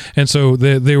 2013. And so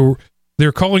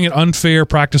they're calling it unfair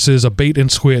practices, a bait and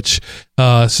switch,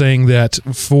 saying that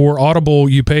for Audible,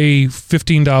 you pay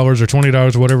 $15 or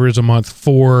 $20, whatever it is a month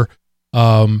for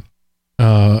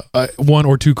one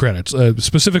or two credits.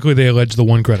 Specifically, they allege the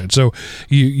one credit. So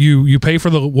you pay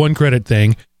for the one credit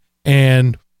thing,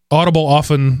 and Audible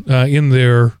often in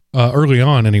their early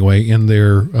on anyway in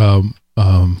their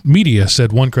media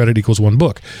said one credit equals one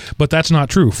book, but that's not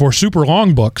true for super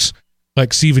long books.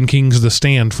 Like Stephen King's The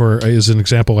Stand, is an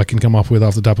example I can come up with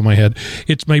off the top of my head.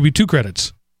 It's maybe 2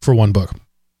 credits for one book.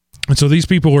 And so these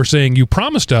people are saying, you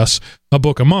promised us a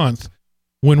book a month,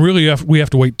 when really we have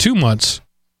to wait 2 months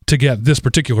to get this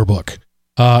particular book.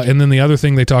 And then the other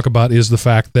thing they talk about is the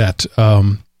fact that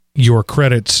your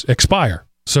credits expire.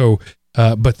 So,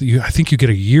 I think you get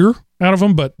a year out of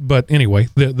them. But anyway,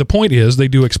 the point is they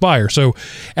do expire. So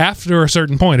after a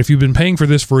certain point, if you've been paying for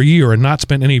this for a year and not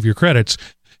spent any of your credits,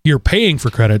 you're paying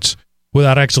for credits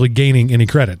without actually gaining any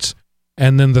credits.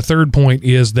 And then the third point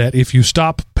is that if you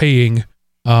stop paying,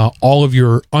 all of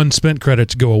your unspent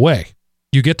credits go away.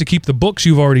 You get to keep the books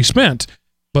you've already spent,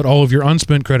 but all of your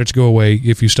unspent credits go away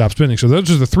if you stop spending. So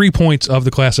those are the 3 points of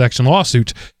the class action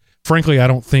lawsuit. Frankly, I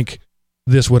don't think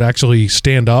this would actually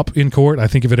stand up in court. I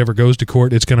think if it ever goes to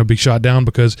court, it's going to be shot down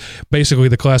because basically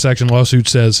the class action lawsuit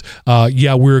says,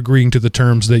 we're agreeing to the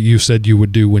terms that you said you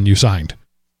would do when you signed.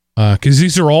 Because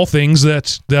these are all things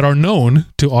that are known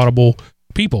to Audible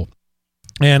people.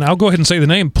 And I'll go ahead and say the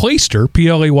name. Playstr,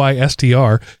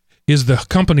 Playstr, is the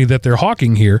company that they're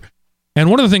hawking here. And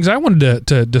one of the things I wanted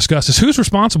to discuss is who's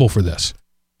responsible for this.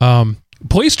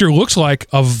 Playstr looks like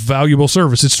a valuable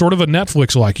service. It's sort of a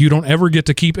Netflix-like. You don't ever get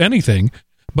to keep anything,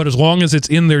 but as long as it's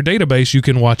in their database, you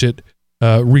can watch it,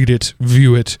 read it,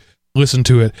 view it, listen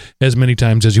to it as many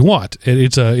times as you want.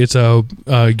 It's a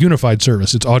unified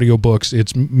service. It's audiobooks,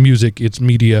 it's music, it's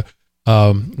media,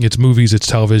 It's movies, it's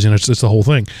television, it's the whole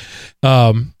thing.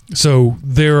 So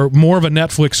they're more of a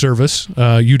Netflix service.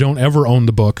 You don't ever own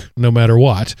the book, no matter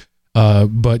what,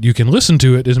 but you can listen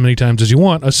to it as many times as you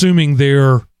want, assuming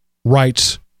their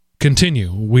rights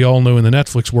continue. We all know in the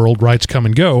Netflix world, rights come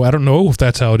and go. I don't know if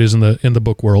that's how it is in the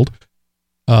book world.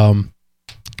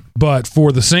 But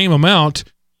for the same amount,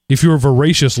 if you're a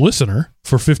voracious listener,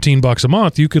 for $15 a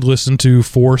month, you could listen to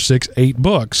 4, 6, 8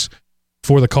 books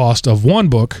for the cost of one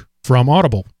book from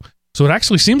Audible. So it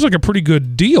actually seems like a pretty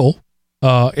good deal.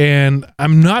 And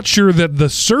I'm not sure that the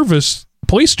service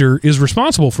Playster is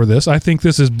responsible for this. I think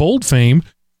this is Bold Fame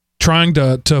trying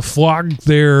to flog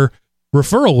their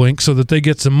referral link so that they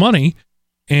get some money.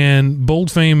 And Bold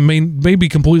Fame may be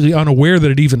completely unaware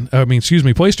that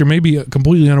Playster may be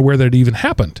completely unaware that it even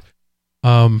happened.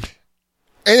 And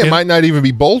it might not even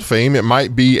be Bold Fame. It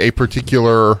might be a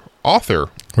particular author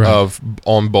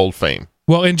on Bold Fame.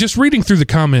 Well, and just reading through the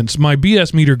comments, my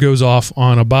BS meter goes off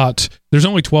on about, there's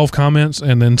only 12 comments,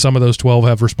 and then some of those 12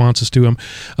 have responses to them.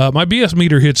 My BS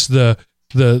meter hits the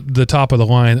top of the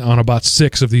line on about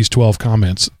 6 of these 12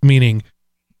 comments, meaning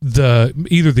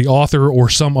either the author or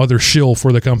some other shill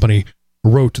for the company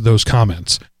wrote those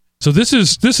comments. So this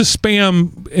is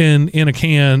spam in a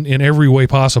can in every way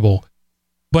possible.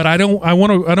 But I don't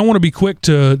want to be quick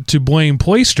to blame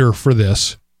Playster for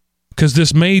this, because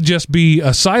this may just be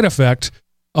a side effect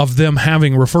of them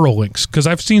having referral links. Because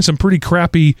I've seen some pretty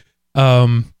crappy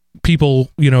people,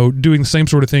 doing the same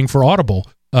sort of thing for Audible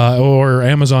or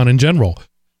Amazon in general,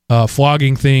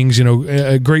 flogging things.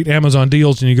 Great Amazon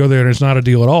deals, and you go there and it's not a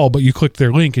deal at all. But you click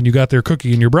their link and you got their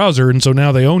cookie in your browser, and so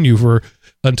now they own you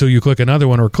until you click another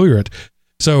one or clear it.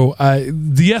 So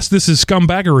yes, this is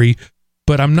scumbaggery,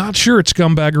 but I'm not sure it's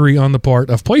scumbaggery on the part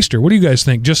of Playster. What do you guys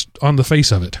think, just on the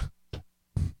face of it?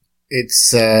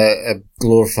 It's a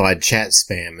glorified chat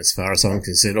spam, as far as I'm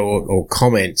concerned, or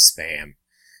comment spam.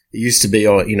 It used to be,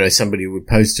 somebody would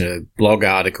post a blog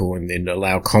article and then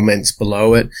allow comments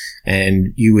below it,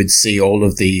 and you would see all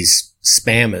of these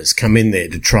spammers come in there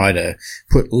to try to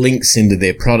put links into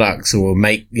their products or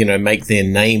make their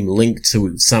name linked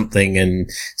to something and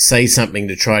say something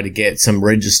to try to get some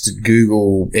registered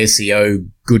Google SEO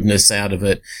goodness out of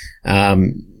it.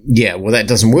 Well, that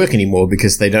doesn't work anymore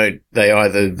because they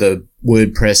either the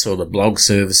WordPress or the blog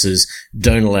services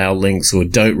don't allow links or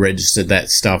don't register that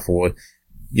stuff, or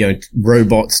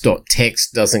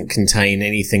robots.txt doesn't contain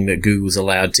anything that Google's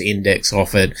allowed to index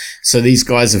off it. So these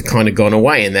guys have kind of gone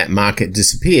away and that market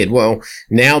disappeared. Well,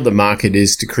 now the market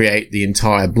is to create the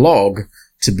entire blog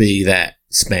to be that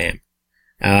spam.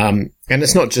 And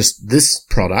it's not just this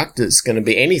product. It's going to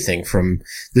be anything from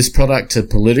this product to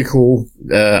political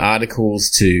articles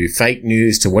to fake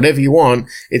news to whatever you want.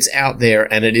 It's out there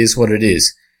and it is what it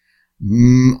is.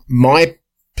 My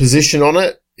position on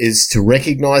it is to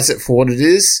recognize it for what it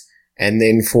is, and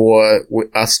then for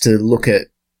us to look at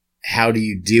how do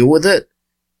you deal with it.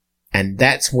 And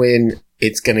that's when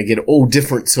it's going to get all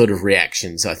different sort of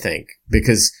reactions, I think,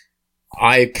 because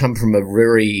I come from a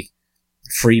very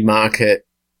free market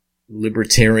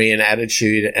libertarian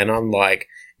attitude, and I'm like,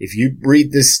 if you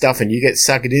read this stuff and you get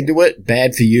suckered into it,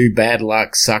 bad for you, bad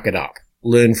luck, suck it up,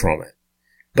 learn from it.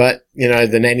 But,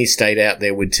 the nanny state out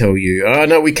there would tell you, oh,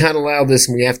 no, we can't allow this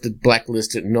and we have to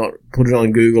blacklist it and not put it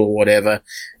on Google or whatever.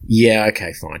 Yeah,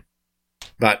 okay, fine.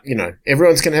 But,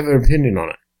 everyone's going to have an opinion on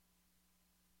it.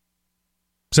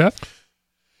 Seth?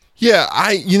 Yeah,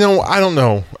 I don't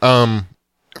know.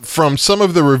 From some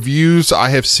of the reviews I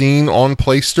have seen on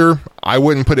Playster, I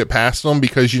wouldn't put it past them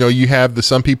because, you have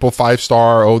some people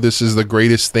 5-star, oh, this is the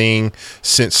greatest thing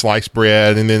since sliced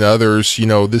bread. And then others,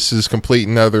 this is complete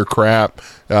and utter crap.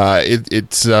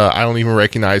 It's I don't even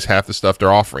recognize half the stuff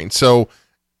they're offering. So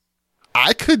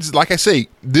I could, like I say,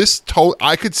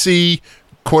 I could see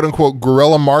quote unquote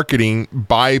guerrilla marketing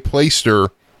by Playster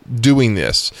doing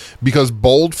this, because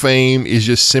Bold Fame is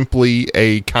just simply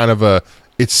a kind of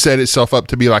it's set itself up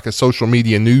to be like a social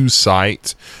media news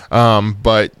site.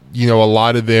 But a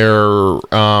lot of their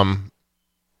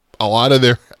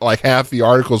like half the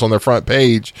articles on their front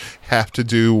page have to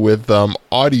do with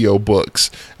audio books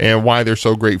and why they're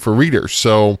so great for readers.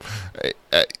 So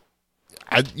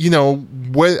I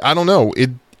don't know.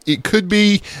 It could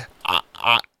be,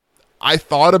 I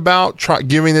thought about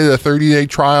giving it a 30-day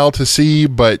trial to see,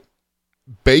 but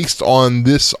based on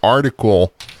this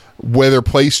article, whether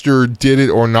Playster did it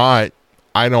or not,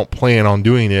 I don't plan on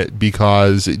doing it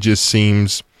because it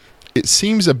seems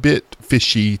a bit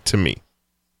fishy to me.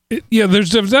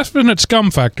 There's a definite scum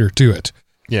factor to it.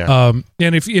 Yeah.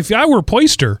 And if I were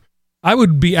Playster, I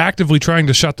would be actively trying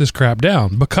to shut this crap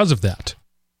down because of that.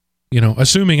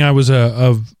 assuming I was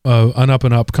an up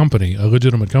and up company, a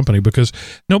legitimate company, because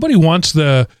nobody wants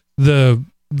the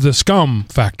scum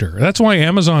factor. That's why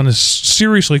Amazon has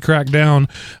seriously cracked down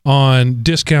on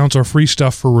discounts or free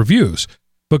stuff for reviews,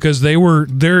 because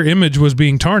their image was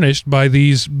being tarnished by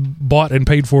these bought and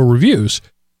paid for reviews.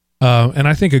 And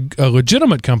I think a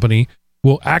legitimate company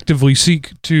will actively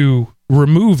seek to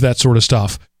remove that sort of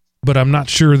stuff, but I'm not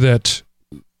sure that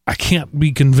I can't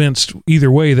be convinced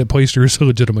either way that Playster is a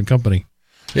legitimate company.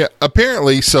 Yeah,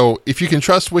 apparently. So if you can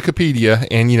trust Wikipedia,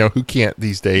 and who can't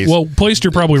these days? Well,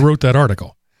 Playster probably wrote that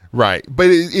article. Right. But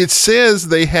it says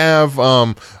they have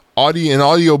an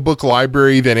audiobook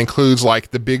library that includes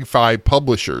like the big 5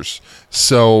 publishers.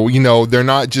 So, they're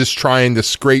not just trying to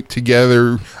scrape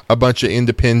together a bunch of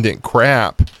independent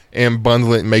crap and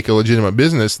bundle it and make a legitimate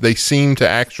business. They seem to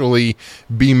actually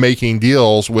be making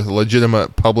deals with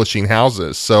legitimate publishing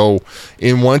houses. So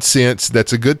in one sense,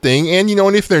 that's a good thing. And,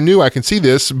 and if they're new, I can see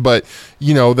this, but,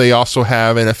 they also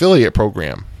have an affiliate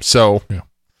program. So, yeah.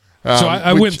 So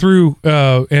I went through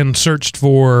and searched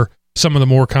for some of the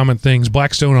more common things.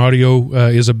 Blackstone Audio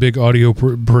is a big audio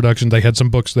production. They had some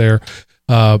books there.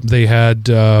 They had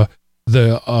all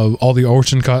the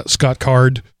Orson Scott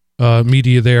Card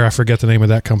media there. I forget the name of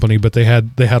that company, but they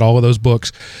had all of those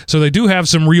books. So they do have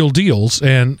some real deals,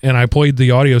 and I played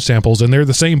the audio samples, and they're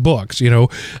the same books.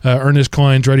 Ernest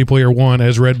Cline's Ready Player One,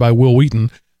 as read by Will Wheaton.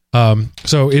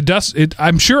 So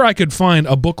I'm sure I could find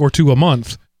a book or two a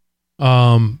month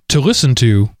to listen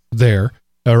to there.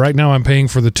 Right now I'm paying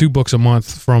for the 2 books a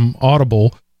month from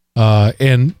Audible,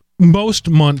 and most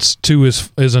months 2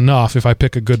 is enough if I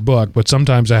pick a good book, but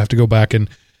sometimes I have to go back and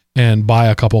buy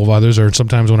a couple of others, or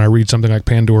sometimes when I read something like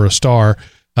Pandora Star,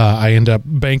 I end up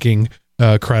banking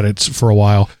credits for a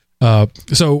while.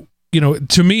 So,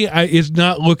 to me, it's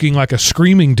not looking like a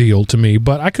screaming deal to me,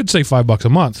 but I could say $5 a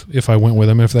month if I went with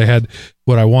them, if they had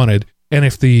what I wanted. And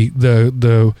if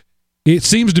it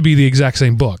seems to be the exact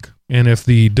same book, and if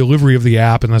the delivery of the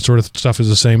app and that sort of stuff is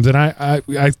the same, then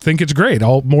I think it's great.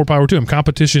 More power to them.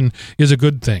 Competition is a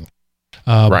good thing.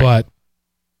 Right. But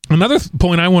another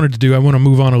point I wanted to do, I want to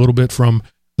move on a little bit from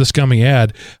the scummy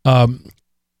ad.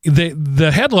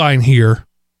 The headline here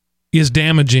is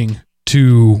damaging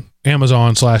to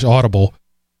Amazon/Audible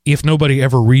if nobody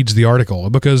ever reads the article,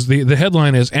 because the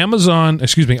headline is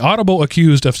Audible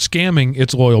accused of scamming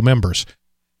its loyal members.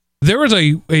 There is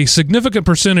a significant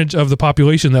percentage of the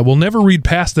population that will never read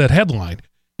past that headline.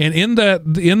 And in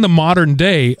the modern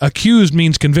day, accused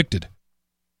means convicted.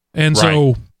 And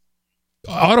so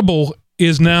Audible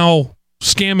is now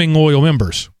scamming loyal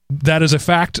members. That is a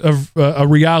fact of a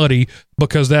reality,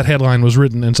 because that headline was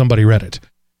written and somebody read it.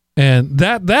 And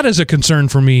that is a concern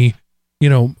for me,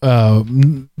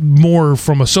 more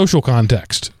from a social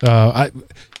context. A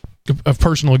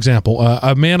personal example,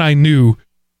 a man I knew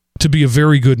to be a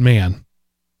very good man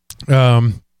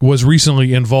was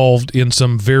recently involved in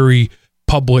some very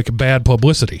public bad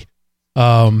publicity.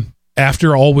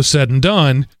 After all was said and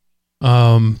done,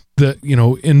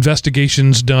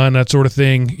 investigations done, that sort of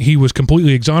thing, he was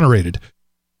completely exonerated.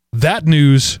 That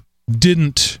news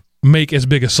didn't make as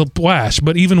big a splash,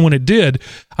 but even when it did,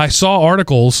 I saw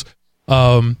articles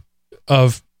of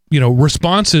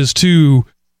responses to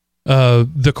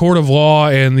the court of law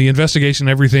and the investigation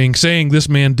and everything, saying this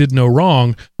man did no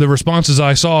wrong. The responses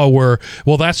I saw were,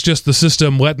 well, that's just the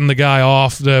system letting the guy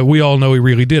off. We all know he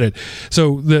really did it.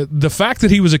 So the fact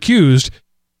that he was accused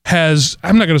has,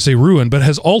 I'm not going to say ruined, but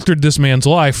has altered this man's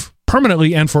life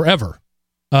permanently and forever.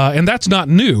 And that's not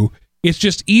new. It's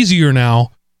just easier now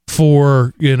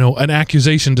for, an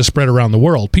accusation to spread around the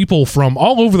world. People from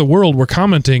all over the world were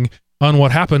commenting on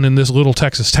what happened in this little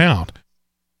Texas town.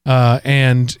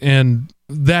 And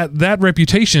that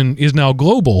reputation is now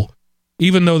global,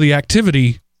 even though the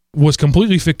activity was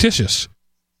completely fictitious.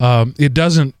 That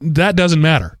doesn't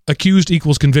matter. Accused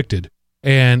equals convicted,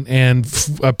 and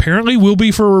apparently will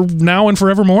be for now and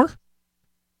forevermore.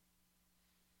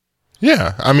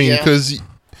 Yeah, I mean, because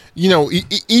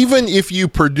even if you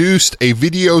produced a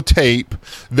videotape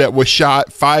that was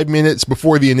shot 5 minutes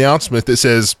before the announcement that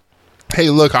says, "Hey,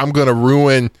 look, I'm going to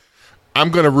ruin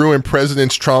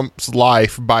President Trump's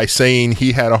life by saying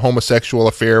he had a homosexual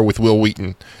affair with Will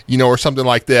Wheaton," or something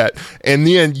like that. And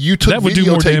then you took that would do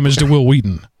more damage to Will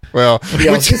Wheaton. Well,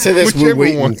 yeah, I was going to say that's Will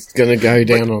Wheaton's going to go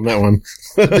down on that one.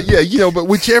 But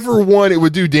whichever one it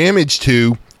would do damage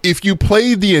to, if you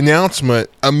played the announcement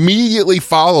immediately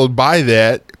followed by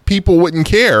that, people wouldn't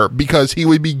care, because he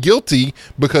would be guilty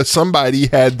because somebody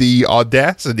had the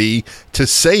audacity to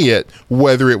say it,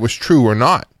 whether it was true or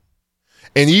not.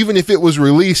 And even if it was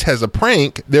released as a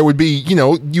prank, there would be,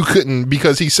 you couldn't,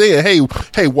 because he said, hey,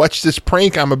 watch this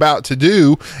prank I'm about to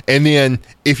do. And then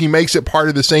if he makes it part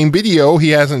of the same video, he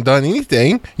hasn't done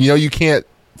anything. You can't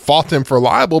fault him for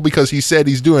libel because he said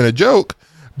he's doing a joke.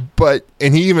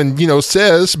 And he even,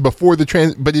 says before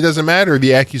but it doesn't matter.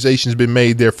 The accusation's been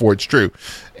made, therefore it's true.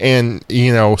 And,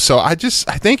 so I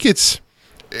think it's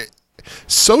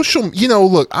social,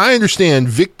 look, I understand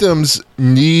victims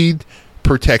need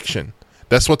protection.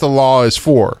 That's what the law is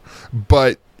for.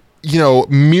 But,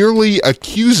 merely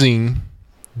accusing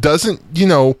doesn't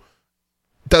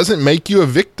make you a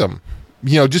victim.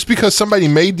 Just because somebody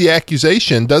made the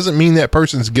accusation doesn't mean that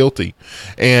person's guilty.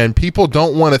 And people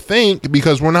don't want to think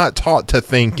because we're not taught to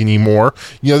think anymore.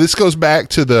 This goes back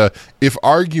to if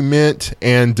argument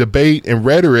and debate and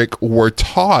rhetoric were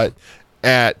taught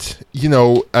at,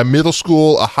 a middle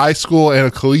school, a high school, and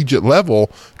a collegiate level,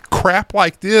 crap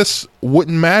like this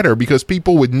wouldn't matter because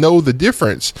people would know the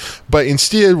difference. But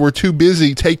instead, we're too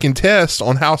busy taking tests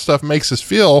on how stuff makes us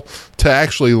feel to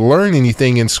actually learn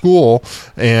anything in school.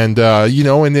 And,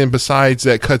 and then besides,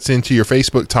 that cuts into your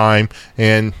Facebook time.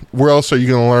 And where else are you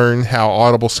going to learn how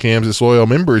Audible scams its loyal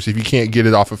members if you can't get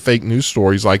it off of fake news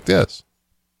stories like this?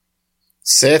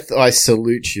 Seth, I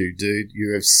salute you, dude.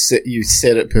 You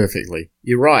said it perfectly.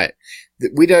 You're right.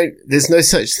 There's no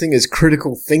such thing as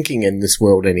critical thinking in this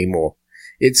world anymore.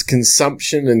 It's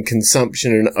consumption and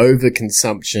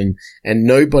overconsumption, and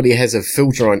nobody has a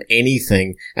filter on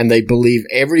anything, and they believe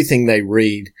everything they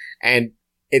read, and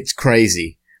it's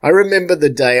crazy. I remember the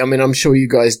day, I'm sure you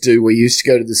guys do, we used to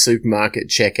go to the supermarket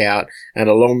checkout, and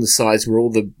along the sides were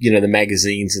all the, the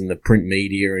magazines and the print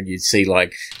media, and you'd see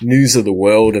like News of the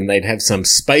World, and they'd have some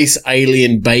space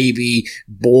alien baby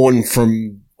born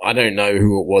from, I don't know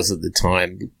who it was at the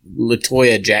time,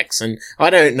 LaToya Jackson, I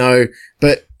don't know,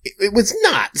 but it was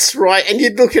nuts, right? And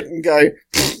you'd look at it and go,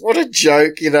 what a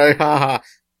joke, haha.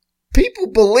 People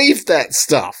believed that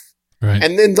stuff. Right.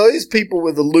 And then those people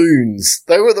were the loons.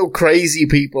 They were the crazy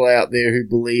people out there who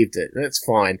believed it. That's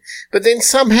fine. But then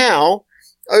somehow,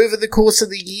 over the course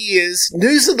of the years,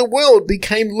 News of the World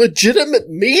became legitimate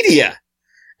media.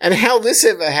 And how this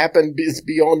ever happened is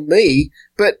beyond me,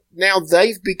 but now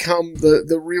they've become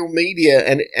the real media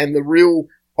and the real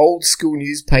old school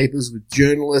newspapers with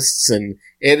journalists and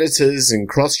editors and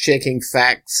cross-checking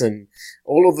facts and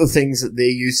all of the things that they're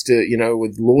used to,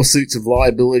 with lawsuits of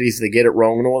liability if they get it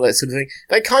wrong and all that sort of thing.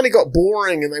 They kind of got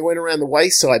boring and they went around the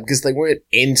wayside because they weren't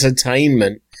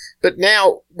entertainment. But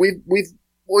now we're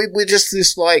just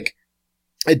this like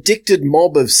addicted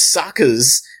mob of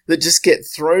suckers that just get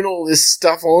thrown all this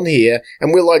stuff on here,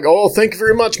 and we're like, oh, thank you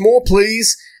very much, more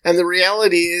please. And the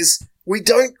reality is we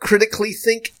don't critically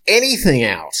think anything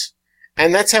out.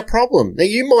 And that's our problem. Now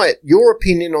your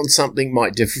opinion on something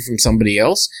might differ from somebody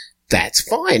else. That's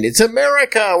fine. It's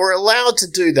America. We're allowed to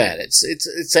do that.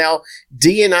 It's our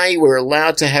DNA. We're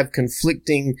allowed to have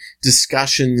conflicting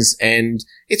discussions, and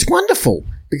it's wonderful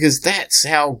because that's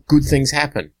how good things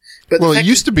happen. But it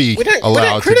used to be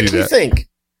allowed to do that. Think.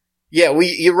 Yeah,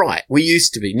 you're right. We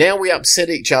used to be. Now we upset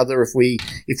each other if we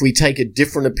take a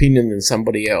different opinion than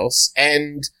somebody else,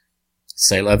 and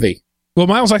c'est la vie. Well,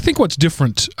 Miles, I think what's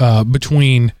different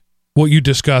between what you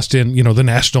discussed in, the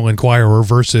National Enquirer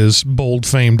versus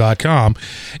boldfame.com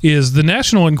is the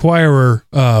National Enquirer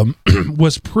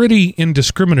was pretty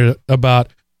indiscriminate about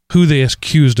who they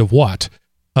accused of what.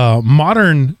 The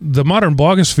modern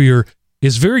blogosphere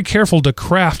is very careful to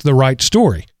craft the right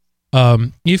story.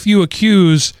 If you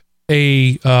accuse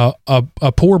a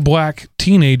poor black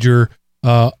teenager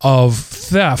of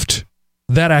theft,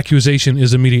 that accusation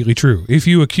is immediately true. If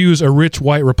you accuse a rich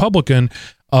white Republican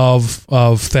of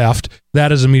theft,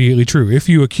 that is immediately true. If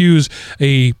you accuse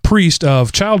a priest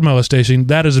of child molestation,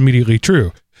 that is immediately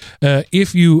true. But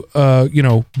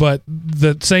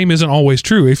the same isn't always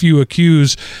true. If you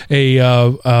accuse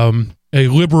a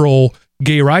liberal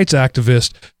gay rights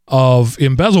activist of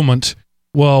embezzlement,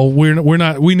 well,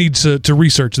 we need to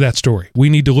research that story. We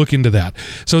need to look into that.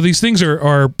 So these things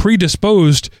are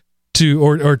predisposed to,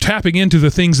 or tapping into the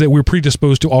things that we're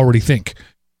predisposed to already think.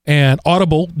 And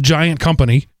Audible, giant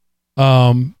company,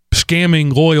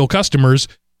 scamming loyal customers.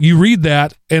 You read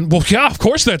that, and well, yeah, of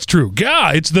course that's true.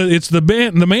 Yeah, it's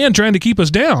the man trying to keep us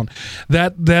down.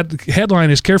 That headline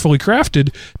is carefully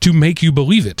crafted to make you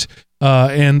believe it.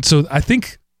 And so I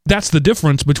think that's the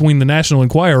difference between the National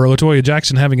Enquirer, LaToya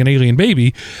Jackson having an alien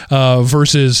baby,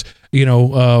 versus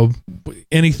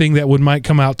anything that might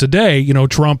come out today.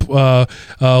 Trump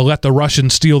let the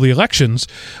Russians steal the elections.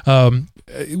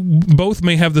 Both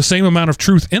may have the same amount of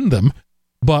truth in them,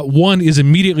 but one is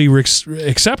immediately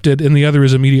accepted and the other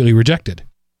is immediately rejected.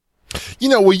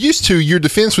 Well, used to, your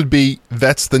defense would be,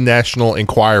 that's the National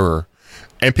Enquirer.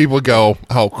 And people go,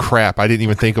 oh, crap, I didn't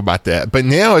even think about that. But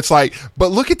now it's like,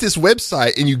 but look at this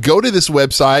website. And you go to this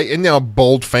website, and now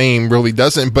Bold Fame really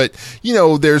doesn't. But,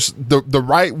 there's the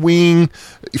right wing,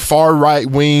 far right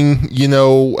wing,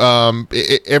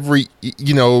 every,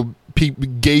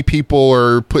 gay people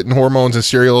are putting hormones in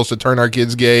cereals to turn our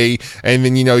kids gay. And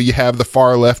then, you have the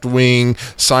far left wing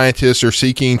scientists are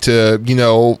seeking to,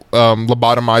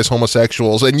 lobotomize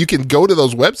homosexuals. And you can go to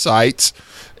those websites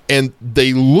and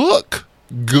they look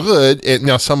good. And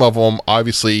now some of them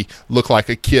obviously look like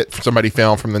a kit somebody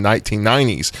found from the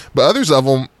 1990s, but others of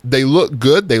them, they look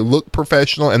good, they look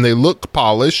professional, and they look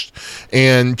polished.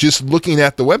 And just looking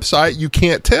at the website, you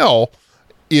can't tell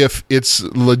if it's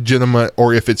legitimate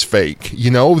or if it's fake.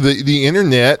 The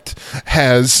internet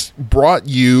has brought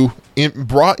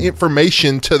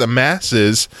information to the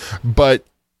masses, but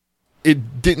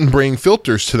it didn't bring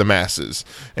filters to the masses.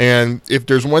 And if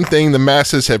there's one thing the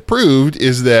masses have proved,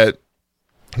 is that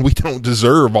we don't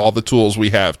deserve all the tools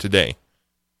we have today.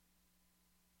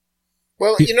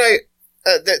 Well,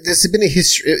 there's been a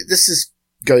history.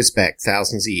 Goes back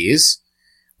thousands of years.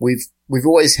 We've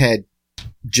always had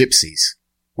gypsies.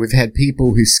 We've had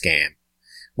people who scam.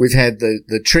 We've had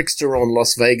the trickster on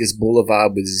Las Vegas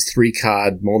Boulevard with his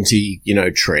 3-card Monty,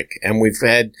 trick. And we've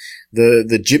had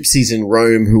the gypsies in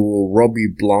Rome who will rob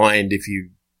you blind if you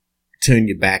turn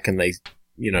your back and they,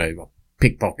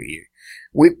 pickpocket you.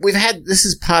 We've had, this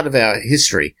is part of our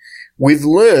history. We've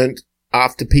learned,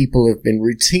 after people have been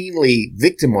routinely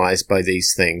victimized by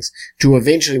these things, to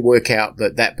eventually work out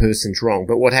that person's wrong.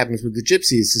 But what happens with the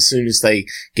gypsies, as soon as they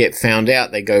get found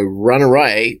out, they go run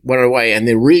away, and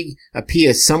they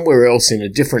reappear somewhere else in a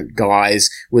different guise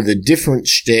with a different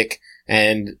shtick,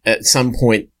 and at some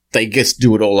point they just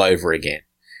do it all over again.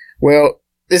 Well,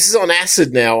 this is on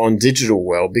acid now on Digital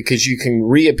World, because you can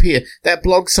reappear. That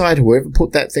blog site, whoever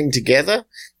put that thing together,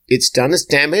 it's done its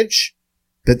damage,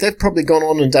 but they've probably gone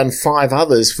on and done 5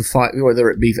 others whether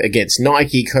it be against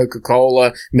Nike,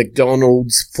 Coca-Cola,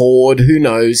 McDonald's, Ford, who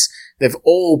knows. They've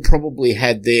all probably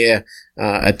had their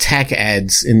attack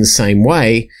ads in the same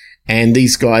way, and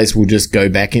these guys will just go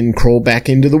back in, crawl back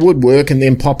into the woodwork, and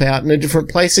then pop out in a different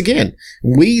place again.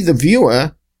 We, the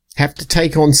viewer, have to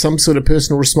take on some sort of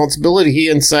personal responsibility here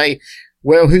and say,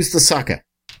 well, who's the sucker?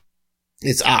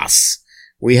 It's us.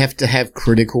 We have to have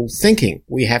critical thinking.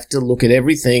 We have to look at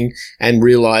everything and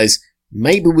realize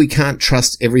maybe we can't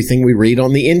trust everything we read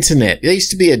on the internet. It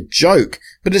used to be a joke,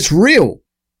 but it's real.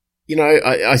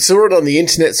 I saw it on the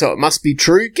internet, so it must be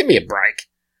true. Give me a break.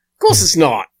 Of course it's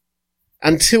not.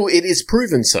 Until it is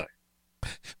proven so.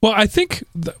 Well, I think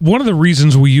one of the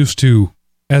reasons we used to,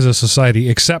 as a society,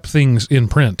 accept things in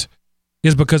print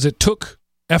is because it took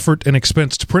effort and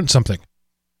expense to print something.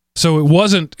 So it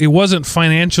wasn't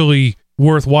financially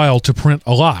worthwhile to print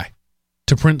a lie,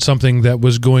 to print something that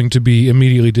was going to be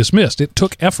immediately dismissed. It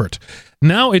took effort.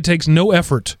 Now it takes no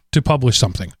effort to publish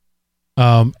something.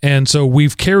 And so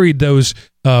we've carried those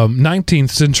 19th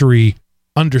century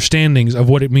understandings of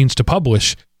what it means to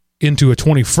publish into a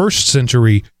 21st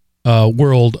century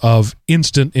world of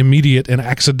instant, immediate, and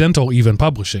accidental even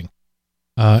publishing.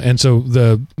 And so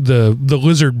the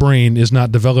lizard brain is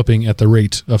not developing at the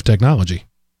rate of technology.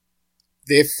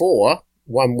 Therefore,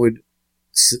 one would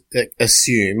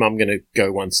assume, I'm going to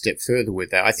go one step further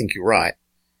with that. I think you're right.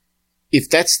 If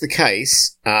that's the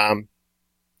case,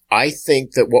 I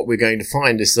think that what we're going to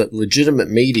find is that legitimate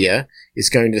media is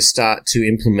going to start to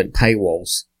implement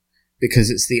paywalls, because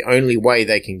it's the only way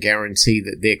they can guarantee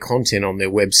that their content on their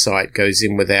website goes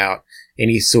in without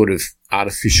any sort of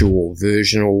artificial or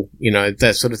versional,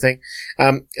 that sort of thing.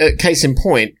 Case in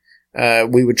point,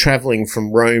 we were traveling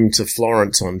from Rome to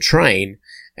Florence on train,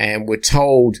 and we're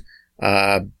told,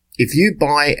 if you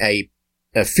buy a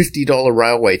 $50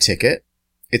 railway ticket,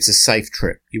 it's a safe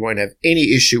trip. You won't have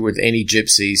any issue with any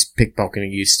gypsies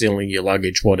pickpocketing you, stealing your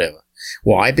luggage, whatever.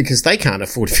 Why? Because they can't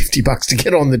afford $50 to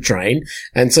get on the train,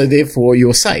 and so therefore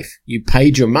you're safe. You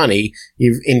paid your money.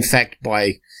 In fact,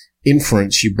 by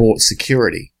inference, you bought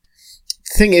security.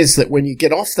 Thing is that when you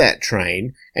get off that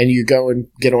train and you go and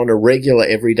get on a regular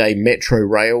everyday metro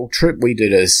rail trip, we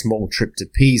did a small trip to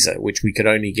Pisa, which we could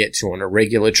only get to on a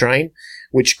regular train,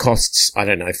 which costs, I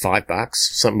don't know, $5,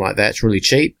 something like that. It's really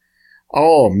cheap.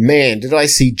 Oh man, did I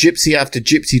see gypsy after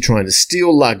gypsy trying to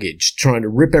steal luggage, trying to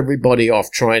rip everybody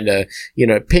off, trying to,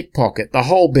 pickpocket, the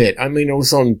whole bit. I mean, I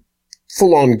was on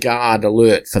full-on guard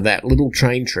alert for that little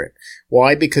train trip.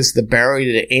 Why? Because the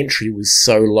barrier to entry was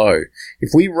so low.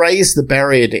 If we raise the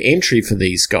barrier to entry for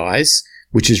these guys,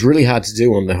 which is really hard to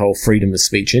do on the whole freedom of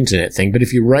speech internet thing. But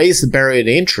if you raise the barrier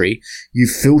to entry, you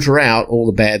filter out all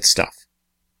the bad stuff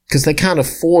because they can't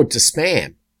afford to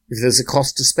spam if there's a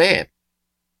cost to spam.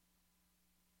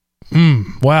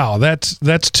 Wow,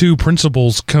 that's two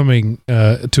principles coming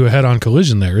to a head-on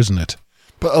collision there, isn't it?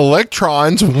 But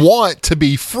electrons want to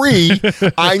be free.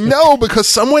 I know because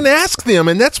someone asked them,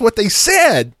 and that's what they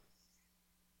said.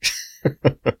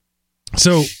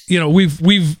 So,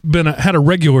 we've had a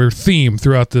regular theme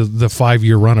throughout the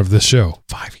 5-year run of this show.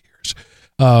 5 years.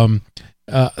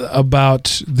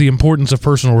 About the importance of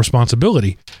personal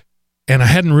responsibility. And I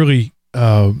hadn't really,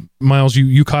 Miles,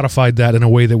 you codified that in a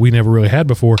way that we never really had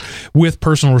before. With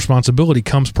personal responsibility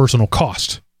comes personal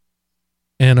cost.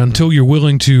 And until you're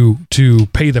willing to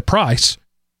pay the price,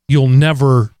 you'll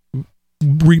never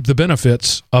reap the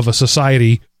benefits of a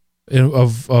society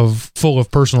of full of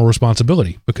personal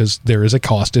responsibility because there is a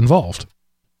cost involved.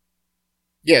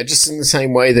 Yeah, just in the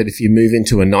same way that if you move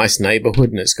into a nice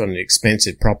neighborhood and it's got an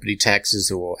expensive property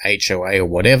taxes or HOA or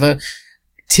whatever,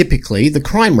 typically the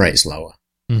crime rate's lower.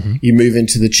 Mm-hmm. You move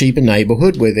into the cheaper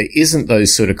neighborhood where there isn't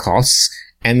those sort of costs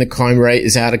and the crime rate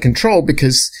is out of control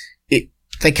because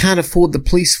they can't afford the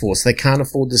police force. They can't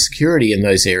afford the security in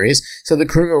those areas. So the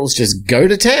criminals just go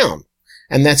to town.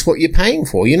 And that's what you're paying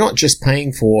for. You're not just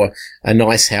paying for a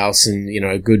nice house and,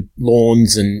 good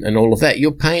lawns and all of that.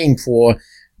 You're paying for,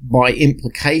 by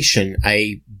implication,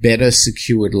 a better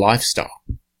secured lifestyle.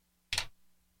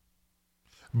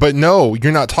 But no,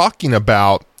 you're not talking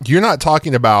about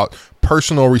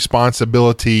personal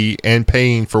responsibility and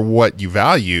paying for what you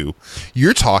value.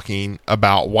 You're talking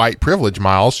about white privilege,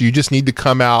 Miles. You just need to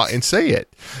come out and say it.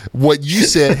 What you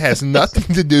said has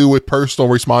nothing to do with personal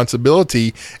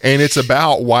responsibility, and it's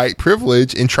about white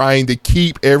privilege and trying to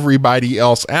keep everybody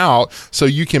else out so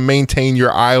you can maintain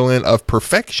your island of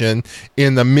perfection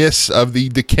in the midst of the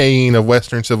decaying of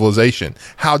Western civilization.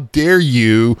 How dare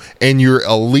you, and your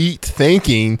elite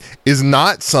thinking is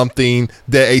not something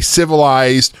that a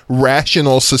civilized,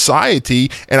 rational society,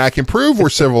 and I can prove we're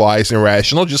civilized and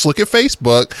rational, just look at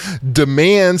Facebook,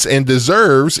 demands and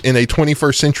deserves in a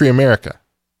 21st century America.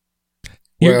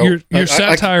 Your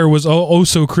satire was oh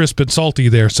so crisp and salty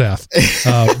there, Seth,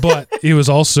 but it was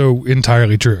also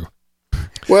entirely true.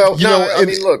 Well, I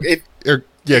mean, look,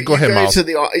 go ahead, Miles.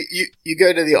 You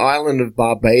go to the island of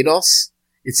Barbados,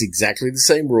 it's exactly the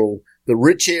same rule. The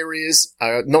rich areas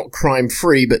are not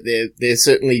crime-free, but they're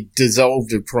certainly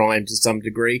dissolved of crime to some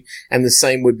degree. And the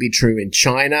same would be true in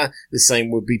China. The same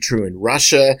would be true in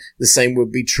Russia. The same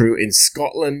would be true in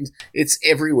Scotland. It's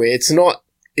everywhere. It's not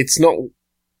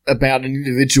about an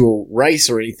individual race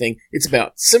or anything. It's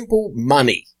about simple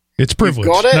money. It's privilege,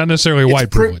 not necessarily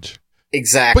white privilege.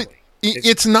 Exactly. But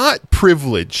it's not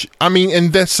privilege. I mean,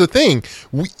 and that's the thing.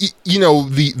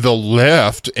 The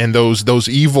left and those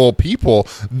evil people,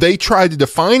 they try to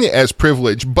define it as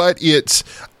privilege, but it's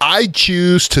I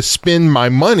choose to spend my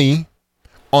money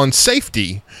on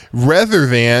safety rather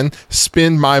than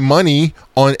spend my money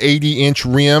on 80-inch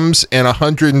rims and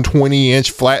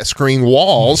 120-inch flat screen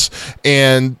walls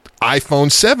and iPhone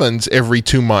 7s every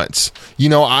 2 months.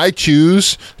 I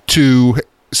choose to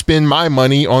spend my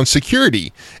money on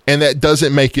security, and that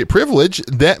doesn't make it privilege.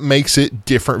 That makes it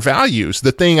different values.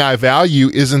 The thing I value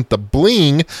isn't the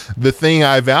bling. The thing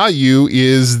I value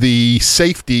is the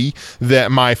safety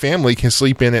that my family can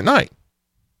sleep in at night.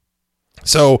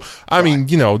 So, I mean,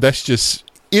 that's just,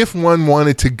 if one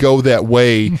wanted to go that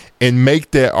way and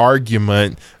make that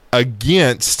argument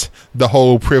against the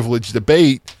whole privilege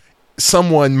debate,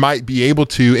 someone might be able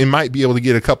to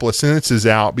get a couple of sentences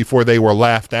out before they were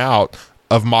laughed out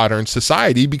of modern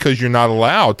society, because you're not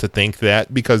allowed to think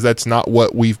that, because that's not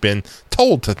what we've been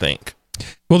told to think.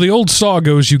 Well, the old saw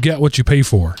goes, you get what you pay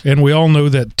for. And we all know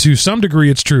that to some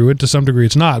degree it's true and to some degree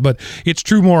it's not, but it's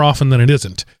true more often than it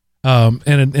isn't.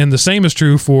 And the same is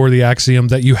true for the axiom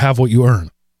that you have what you earn.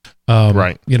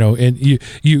 Right. And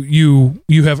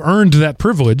you have earned that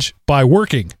privilege by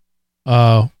working,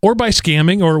 or by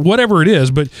scamming or whatever it is.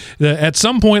 But at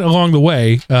some point along the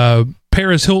way,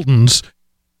 Paris Hilton's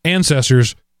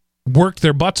ancestors worked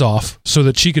their butts off so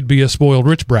that she could be a spoiled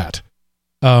rich brat.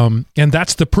 And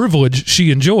that's the privilege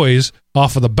she enjoys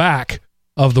off of the back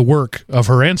of the work of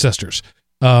her ancestors.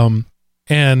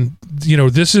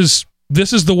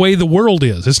 This is the way the world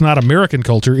is. It's not American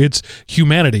culture. It's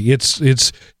humanity.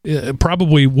 It's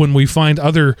probably when we find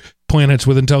other planets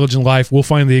with intelligent life, we'll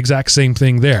find the exact same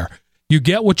thing there. You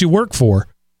get what you work for,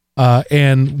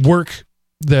 and work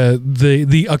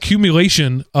the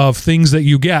accumulation of things that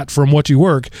you get from what you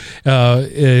work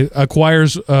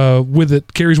carries with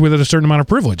it a certain amount of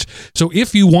privilege. So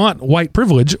if you want white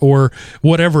privilege or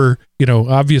whatever,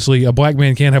 obviously a black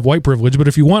man can't have white privilege, but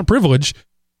if you want privilege,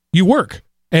 you work.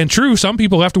 And true, some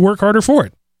people have to work harder for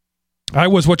it. I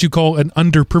was what you call an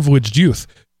underprivileged youth.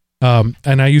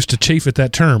 And I used to chafe at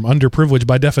that term. Underprivileged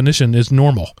by definition is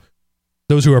normal.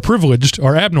 Those who are privileged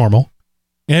are abnormal.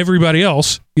 Everybody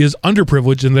else is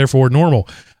underprivileged and therefore normal.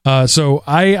 So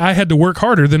I had to work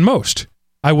harder than most.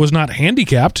 I was not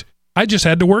handicapped. I just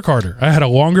had to work harder. I had a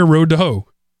longer road to hoe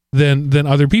than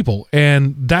other people.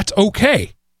 And that's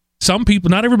okay. Some people,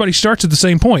 not everybody starts at the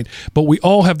same point, but we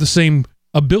all have the same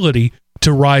ability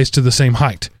to rise to the same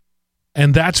height.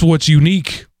 And that's what's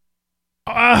unique.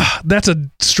 That's a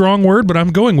strong word, but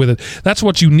I'm going with it. That's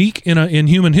what's unique in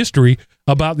human history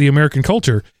about the American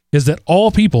culture, is that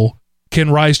all people can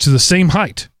rise to the same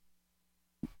height.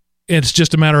 It's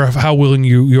just a matter of how willing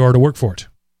you are to work for it.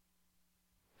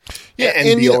 Yeah,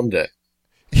 and beyond it.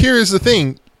 Here's the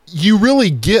thing. You really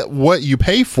get what you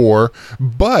pay for,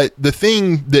 but the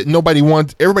thing that nobody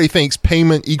wants, everybody thinks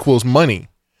payment equals money.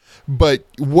 But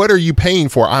what are you paying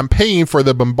for? I'm paying for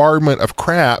the bombardment of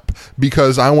crap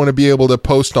because I want to be able to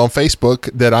post on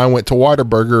Facebook that I went to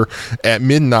Whataburger at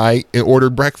midnight and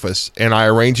ordered breakfast, and I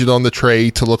arranged it on the tray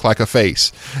to look like a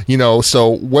face. So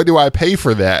what do I pay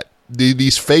for that?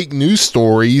 These fake news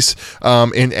stories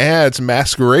and ads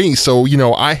masquerading. So,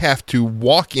 I have to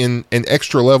walk in an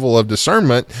extra level of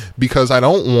discernment because I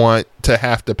don't want to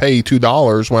have to pay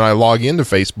 $2 when I log into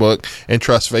Facebook and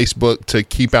trust Facebook to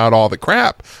keep out all the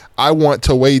crap. I want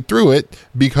to wade through it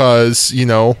because,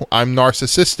 I'm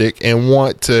narcissistic and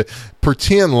want to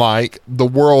pretend like the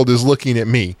world is looking at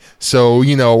me. So,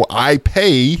 I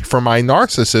pay for my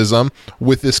narcissism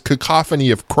with this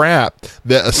cacophony of crap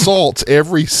that assaults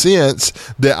every sense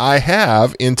that I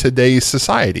have in today's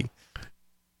society.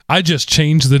 I just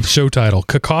changed the show title.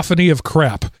 Cacophony of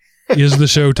Crap is the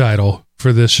show title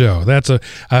for this show.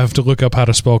 I have to look up how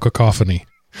to spell cacophony,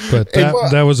 but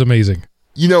that was amazing.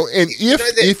 And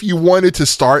if you wanted to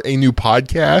start a new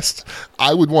podcast,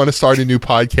 I would want to start a new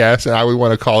podcast and I would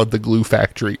want to call it The Glue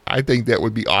Factory. I think that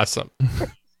would be awesome.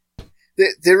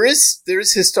 There is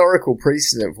historical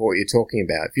precedent for what you're talking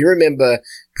about. If you remember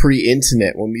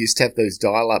pre-internet, when we used to have those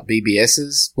dial-up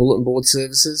BBSs, bulletin board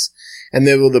services, and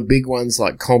there were the big ones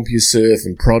like CompuServe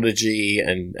and Prodigy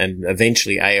and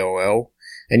eventually AOL,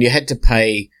 and you had to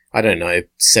pay, I don't know,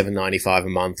 $7.95 a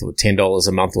month or $10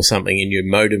 a month or something, and your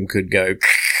modem could go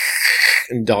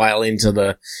and dial into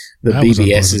the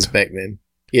BBSs back then.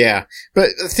 Yeah. But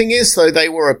the thing is, though, they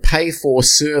were a pay-for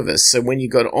service. So when you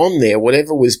got on there,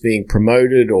 whatever was being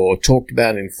promoted or talked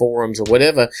about in forums or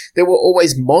whatever, there were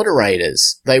always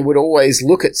moderators. They would always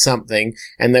look at something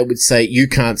and they would say, you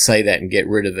can't say that and get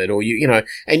rid of it. Or,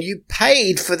 and you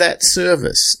paid for that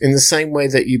service in the same way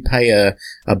that you pay a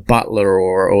butler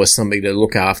or somebody to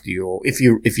look after you, or if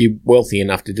you're wealthy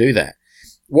enough to do that.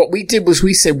 What we did was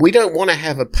we said we don't want to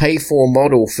have a pay-for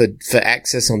model for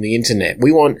access on the internet.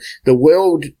 We want the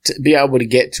world to be able to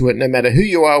get to it no matter who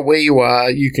you are, where you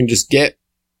are. You can just get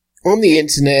on the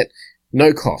internet,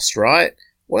 no cost, right?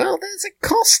 Well, there's a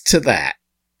cost to that.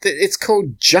 It's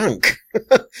called junk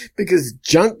because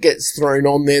junk gets thrown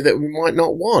on there that we might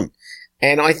not want.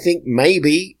 And I think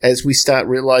maybe as we start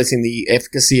realizing the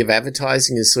efficacy of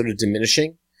advertising is sort of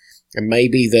diminishing, and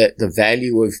maybe that the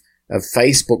value of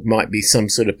Facebook might be some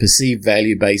sort of perceived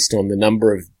value based on the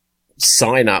number of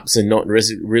sign-ups and not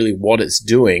really what it's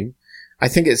doing. I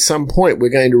think at some point we're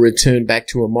going to return back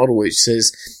to a model which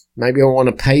says, maybe I want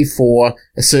to pay for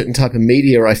a certain type of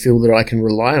media I feel that I can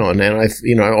rely on, and I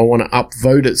want to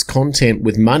upvote its content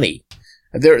with money.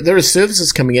 There are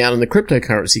services coming out in the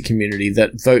cryptocurrency community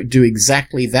that do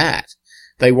exactly that.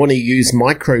 They want to use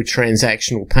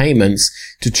microtransactional payments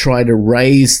to try to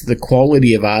raise the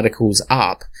quality of articles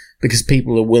up, because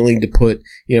people are willing to put,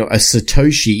 a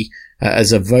Satoshi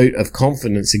as a vote of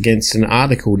confidence against an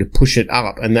article to push it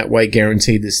up, and that way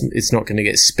guarantee this it's not going to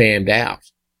get spammed out.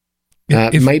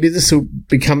 Maybe this will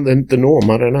become the norm.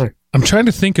 I don't know. I'm trying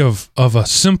to think of a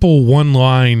simple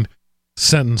one-line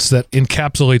sentence that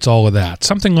encapsulates all of that.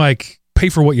 Something like "pay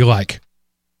for what you like."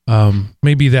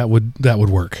 Maybe that would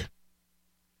work.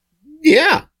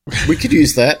 Yeah, we could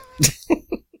use that.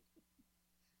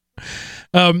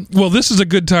 Well, this is a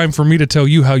good time for me to tell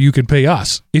you how you can pay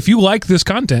us. If you like this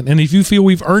content and if you feel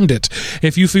we've earned it,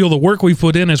 if you feel the work we've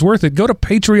put in is worth it, go to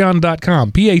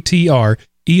patreon.com,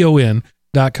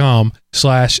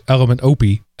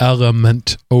 patreon.com/elementop,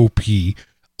 elementop,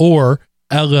 or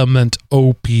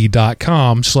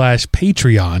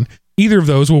elementop.com/Patreon. Either of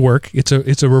those will work. It's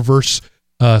a reverse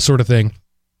sort of thing.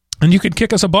 And you can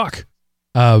kick us $1.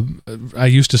 I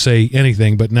used to say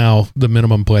anything, but now the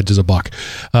minimum pledge is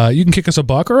 $1. You can kick us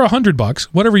 $1 or $100,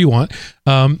 whatever you want.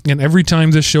 And every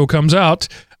time this show comes out,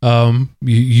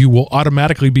 you will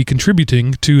automatically be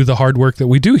contributing to the hard work that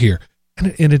we do here.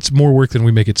 And it's more work than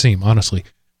we make it seem, honestly.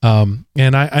 And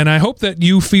I hope that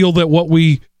you feel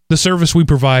that the service we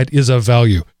provide is of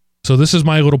value. So this is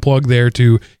my little plug there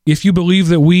to, if you believe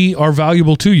that we are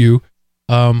valuable to you,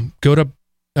 go to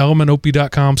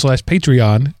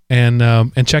elementop.com/Patreon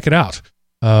and check it out.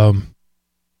 I'm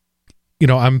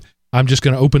just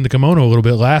going to open the kimono a little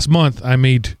bit. Last month I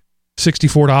made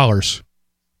 $64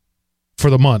 for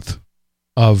the month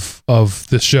of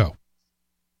this show.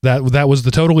 That was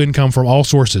the total income from all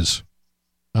sources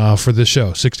for this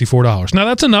show, $64. Now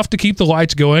that's enough to keep the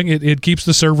lights going. It keeps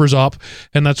the servers up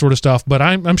and that sort of stuff. But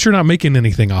I'm sure not making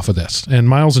anything off of this. And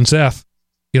Miles and Seth,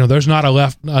 there's not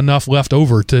enough left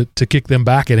over to kick them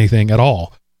back anything at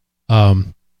all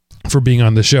for being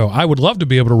on the show. I would love to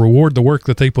be able to reward the work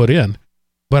that they put in,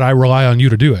 but I rely on you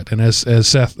to do it. And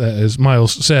as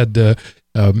Miles said,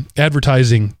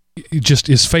 advertising just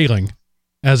is failing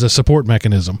as a support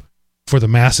mechanism for the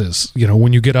masses.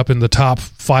 When you get up in the top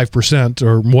 5%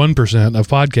 or 1% of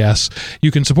podcasts,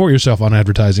 you can support yourself on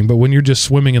advertising. But when you're just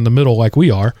swimming in the middle like we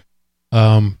are,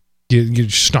 you're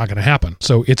just not going to happen.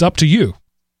 So it's up to you.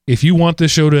 If you want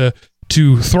this show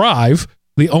to thrive,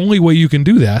 the only way you can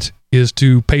do that is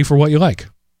to pay for what you like.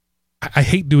 I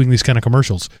hate doing these kind of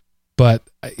commercials, but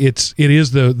it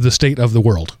is the state of the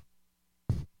world.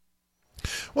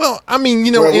 Well, I mean,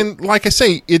 and like I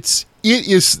say,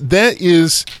 that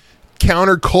is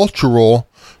countercultural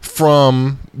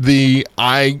from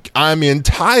I'm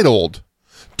entitled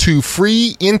to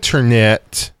free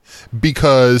internet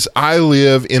because I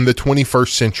live in the 21st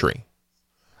century.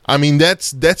 I mean,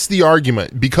 that's the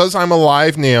argument. Because I'm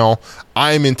alive now,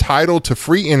 I'm entitled to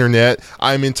free internet.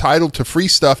 I'm entitled to free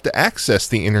stuff to access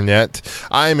the internet.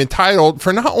 I'm entitled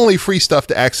for not only free stuff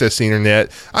to access the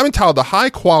internet, I'm entitled to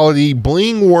high quality,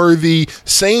 bling worthy,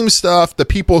 same stuff, the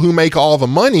people who make all the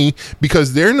money,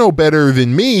 because they're no better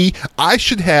than me. I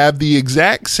should have the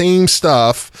exact same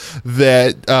stuff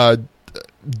that,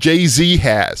 Jay-Z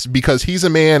has, because he's a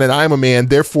man and I'm a man,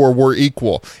 therefore we're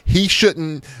equal. He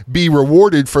shouldn't be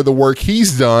rewarded for the work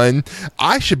he's done.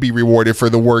 I should be rewarded for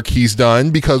the work he's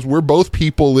done, because we're both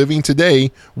people living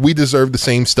today. We deserve the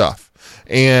same stuff.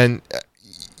 And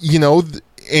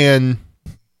and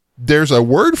there's a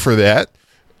word for that,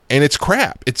 and it's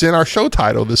crap. It's in our show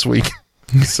title this week.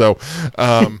 So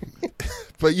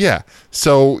but yeah,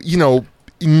 so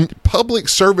public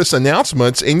service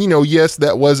announcements, and yes,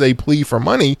 that was a plea for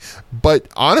money, but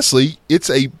honestly,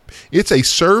 it's a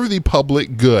serve the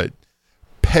public good.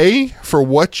 Pay for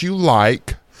what you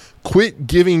like. Quit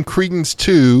giving credence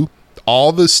to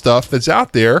all the stuff that's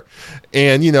out there,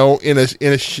 and in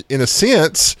a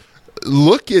sense,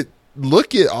 look at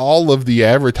all of the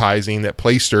advertising that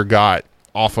Playster got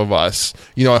off of us.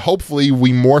 Hopefully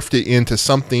we morphed it into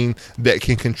something that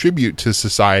can contribute to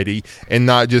society and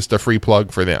not just a free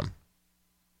plug for them.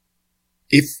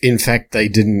 If in fact they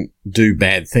didn't do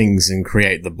bad things and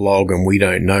create the blog and we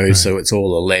don't know, right. So it's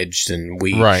all alleged and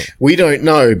we don't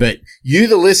know, but you,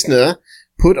 the listener,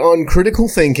 put on critical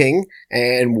thinking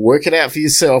and work it out for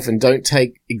yourself, and don't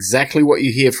take exactly what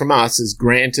you hear from us as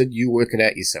granted. You work it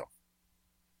out yourself.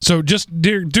 So just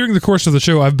during the course of the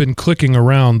show, I've been clicking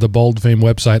around the Bald Fame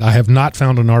website. I have not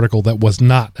found an article that was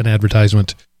not an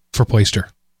advertisement for Playster.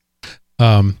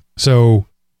 So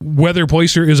whether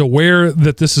Playster is aware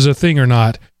that this is a thing or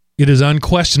not, it is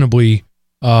unquestionably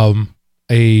a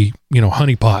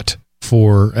honeypot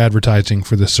for advertising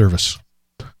for this service.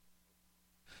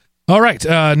 All right.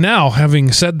 Now,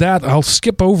 having said that, I'll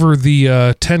skip over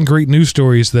the 10 great news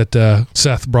stories that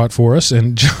Seth brought for us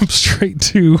and jump straight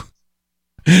to...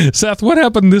 Seth, what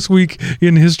happened this week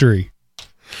in history?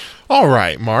 All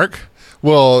right, Mark.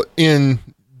 Well, in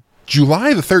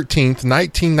July the 13th,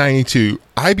 1992,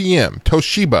 IBM,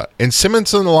 Toshiba, and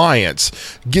Siemens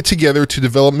Alliance get together to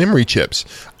develop memory chips.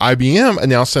 IBM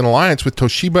announced an alliance with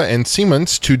Toshiba and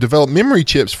Siemens to develop memory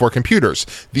chips for computers.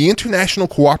 The international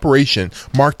cooperation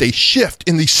marked a shift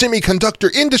in the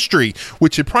semiconductor industry,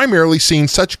 which had primarily seen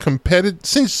such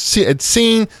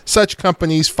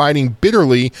companies fighting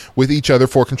bitterly with each other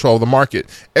for control of the market.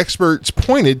 Experts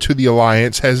pointed to the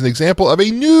alliance as an example of a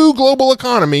new global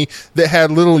economy that had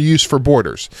little use for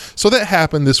borders. So that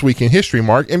happened this week in history,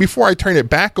 Mark. And before I turn it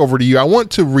back over to you, I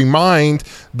want to remind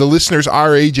the listeners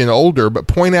our age and older, but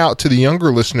point out to the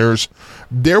younger listeners,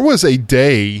 there was a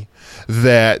day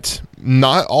that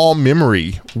not all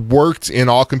memory worked in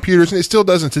all computers, and it still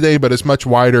doesn't today, but it's much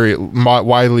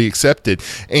widely accepted.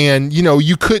 And,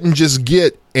 you couldn't just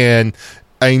get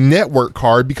a network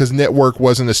card because network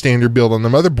wasn't a standard build on the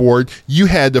motherboard. You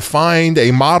had to find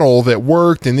a model that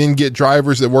worked and then get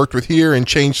drivers that worked with here and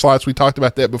change slots. We talked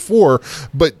about that before,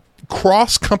 but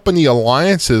cross-company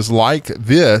alliances like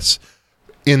this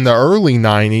in the early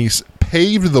 90s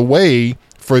paved the way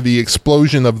for the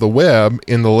explosion of the web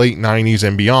in the late 90s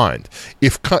and beyond.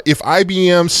 If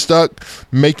IBM stuck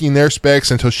making their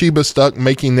specs and Toshiba stuck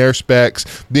making their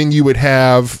specs, then you would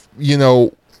have,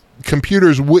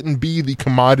 computers wouldn't be the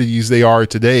commodities they are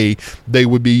today. They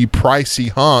would be pricey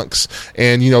hunks,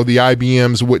 and, the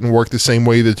IBMs wouldn't work the same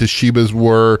way that Toshibas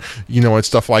were, and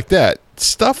stuff like that.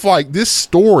 Stuff like this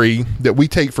story that we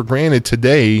take for granted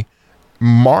today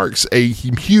marks a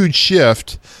huge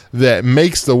shift that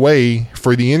makes the way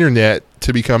for the internet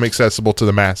to become accessible to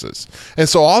the masses. And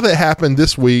so all that happened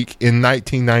this week in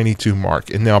 1992, Mark,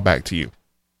 and now back to you.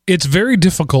 It's very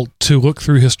difficult to look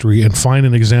through history and find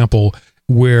an example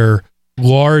where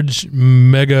large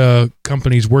mega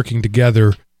companies working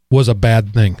together was a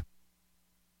bad thing.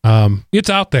 It's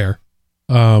out there,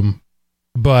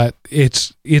 but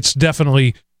it's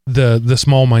definitely the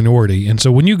small minority. And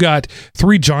so when you got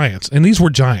three giants, and these were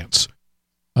giants,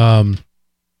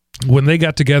 when they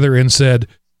got together and said,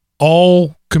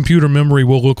 all computer memory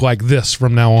will look like this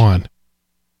from now on,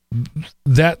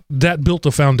 that built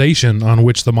a foundation on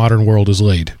which the modern world is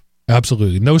laid.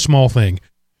 Absolutely. No small thing.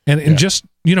 And just,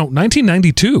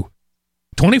 1992,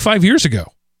 25 years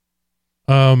ago,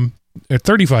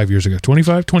 35 years ago,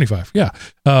 25. Yeah.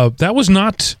 That was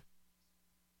not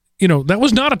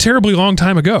a terribly long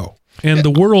time ago. And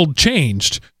the world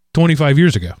changed 25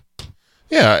 years ago.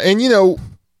 Yeah. And,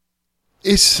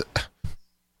 it's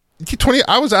 20.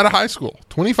 I was out of high school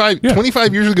 25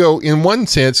 years ago. In one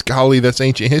sense, golly, that's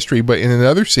ancient history. But in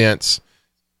another sense,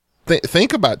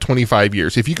 think about 25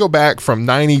 years. If you go back from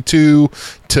 92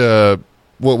 to,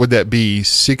 what would that be,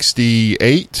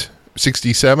 68,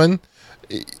 67,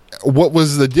 what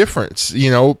was the difference?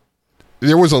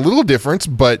 There was a little difference,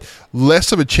 but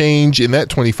less of a change in that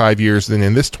 25 years than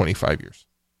in this 25 years.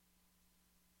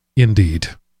 Indeed.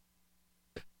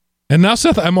 And now,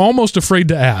 Seth, I'm almost afraid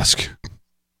to ask,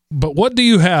 but what do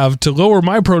you have to lower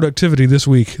my productivity this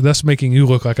week, thus making you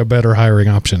look like a better hiring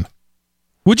option?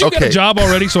 Would you get a job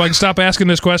already so I can stop asking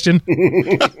this question?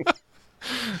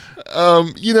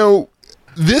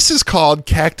 This is called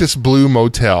Cactus Blue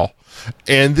Motel,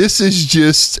 and this is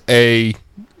just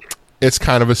it's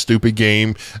kind of a stupid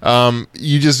game. You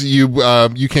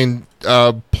can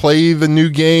play the new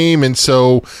game, and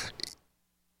so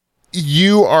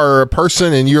you are a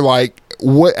person and you're like,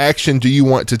 what action do you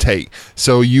want to take?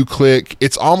 So you click.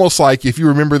 It's almost like if you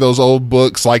remember those old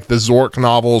books, like the Zork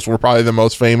novels were probably the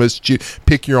most famous.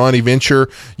 Pick your own adventure.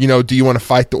 Do you want to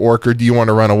fight the orc or do you want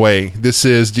to run away? This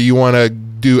is, do you want to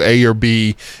do A or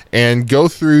B, and go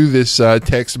through this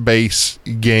text-based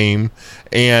game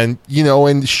and,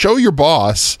 and show your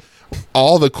boss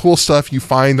all the cool stuff you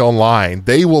find online.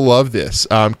 They will love this.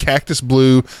 Cactus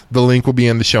Blue, the link will be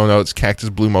in the show notes, Cactus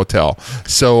Blue Motel.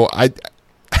 So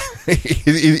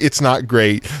it's not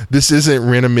great. This isn't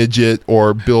Rent a Midget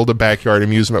or Build a Backyard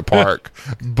Amusement Park,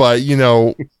 but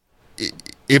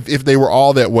if they were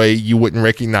all that way, you wouldn't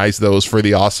recognize those for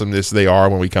the awesomeness they are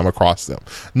when we come across them.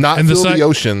 Not Fill the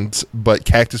Oceans, but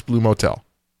Cactus Blue Motel.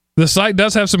 The site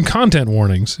does have some content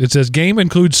warnings. It says game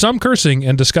includes some cursing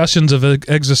and discussions of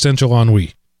existential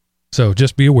ennui. So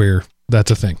just be aware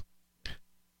that's a thing.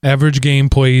 Average game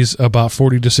plays about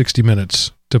 40 to 60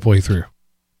 minutes to play through.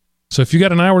 So if you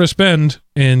got an hour to spend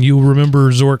and you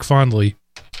remember Zork fondly,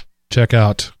 check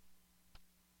out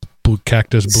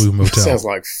Cactus Blue Motel. Sounds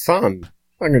like fun.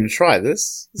 I'm going to try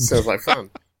this. It sounds like fun.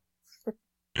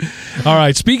 All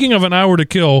right. Speaking of an hour to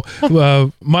kill,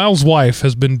 Miles' wife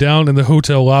has been down in the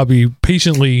hotel lobby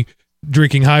patiently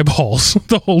drinking highballs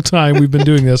the whole time we've been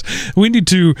doing this. We need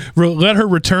to let her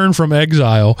return from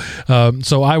exile.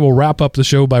 So I will wrap up the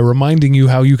show by reminding you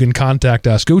how you can contact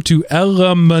us. Go to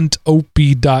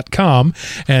elementop.com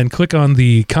and click on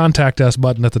the Contact Us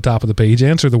button at the top of the page.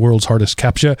 Answer the world's hardest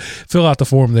CAPTCHA. Fill out the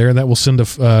form there, and that will send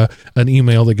an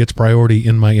email that gets priority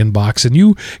in my inbox. And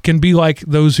you can be like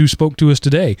those who spoke to us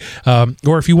today.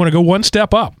 Or if you want to go one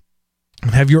step up,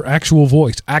 have your actual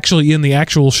voice actually in the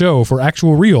actual show for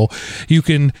actual real, you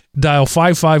can dial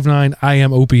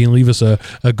 559-IAM-OP and leave us a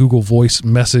Google Voice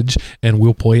message, and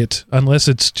we'll play it, unless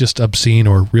it's just obscene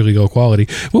or really low quality.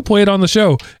 We'll play it on the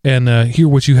show and hear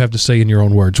what you have to say in your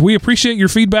own words. We appreciate your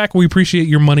feedback. We appreciate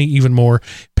your money even more.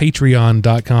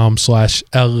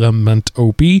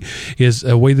 Patreon.com/elementop is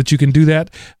a way that you can do that.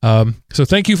 So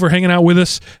thank you for hanging out with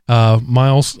us.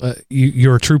 Miles,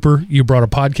 you're a trooper. You brought a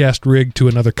podcast rig to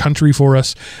another country for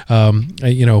us. My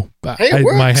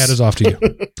hat is off to you.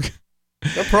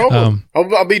 No problem.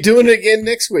 I'll be doing it again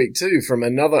next week, too, from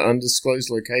another undisclosed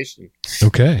location.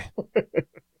 Okay.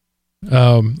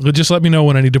 Just let me know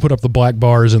when I need to put up the black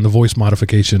bars and the voice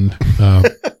modification.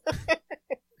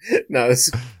 No.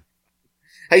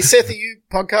 Hey, Seth, are you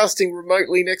podcasting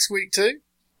remotely next week, too?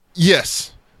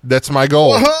 Yes. That's my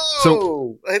goal. Whoa!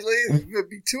 So there'd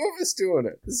be two of us doing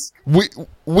it.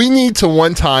 we need to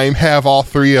one time have all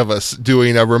three of us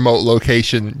doing a remote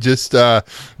location, just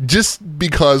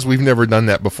because we've never done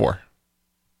that before.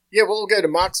 Yeah, we'll go to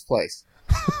Mark's place.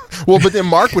 Well, but then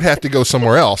Mark would have to go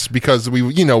somewhere else because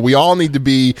we all need to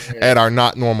be at our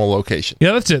not normal location.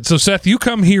 Yeah, that's it. So Seth, you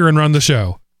come here and run the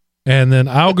show, and then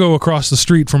I'll go across the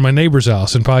street from my neighbor's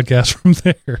house and podcast from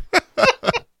there.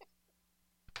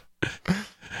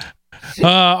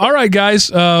 All right,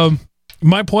 guys.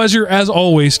 My pleasure, as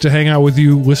always, to hang out with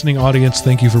you, listening audience.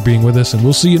 Thank you for being with us, and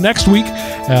we'll see you next week,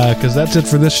 because that's it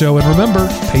for this show. And remember,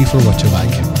 pay for what you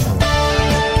like.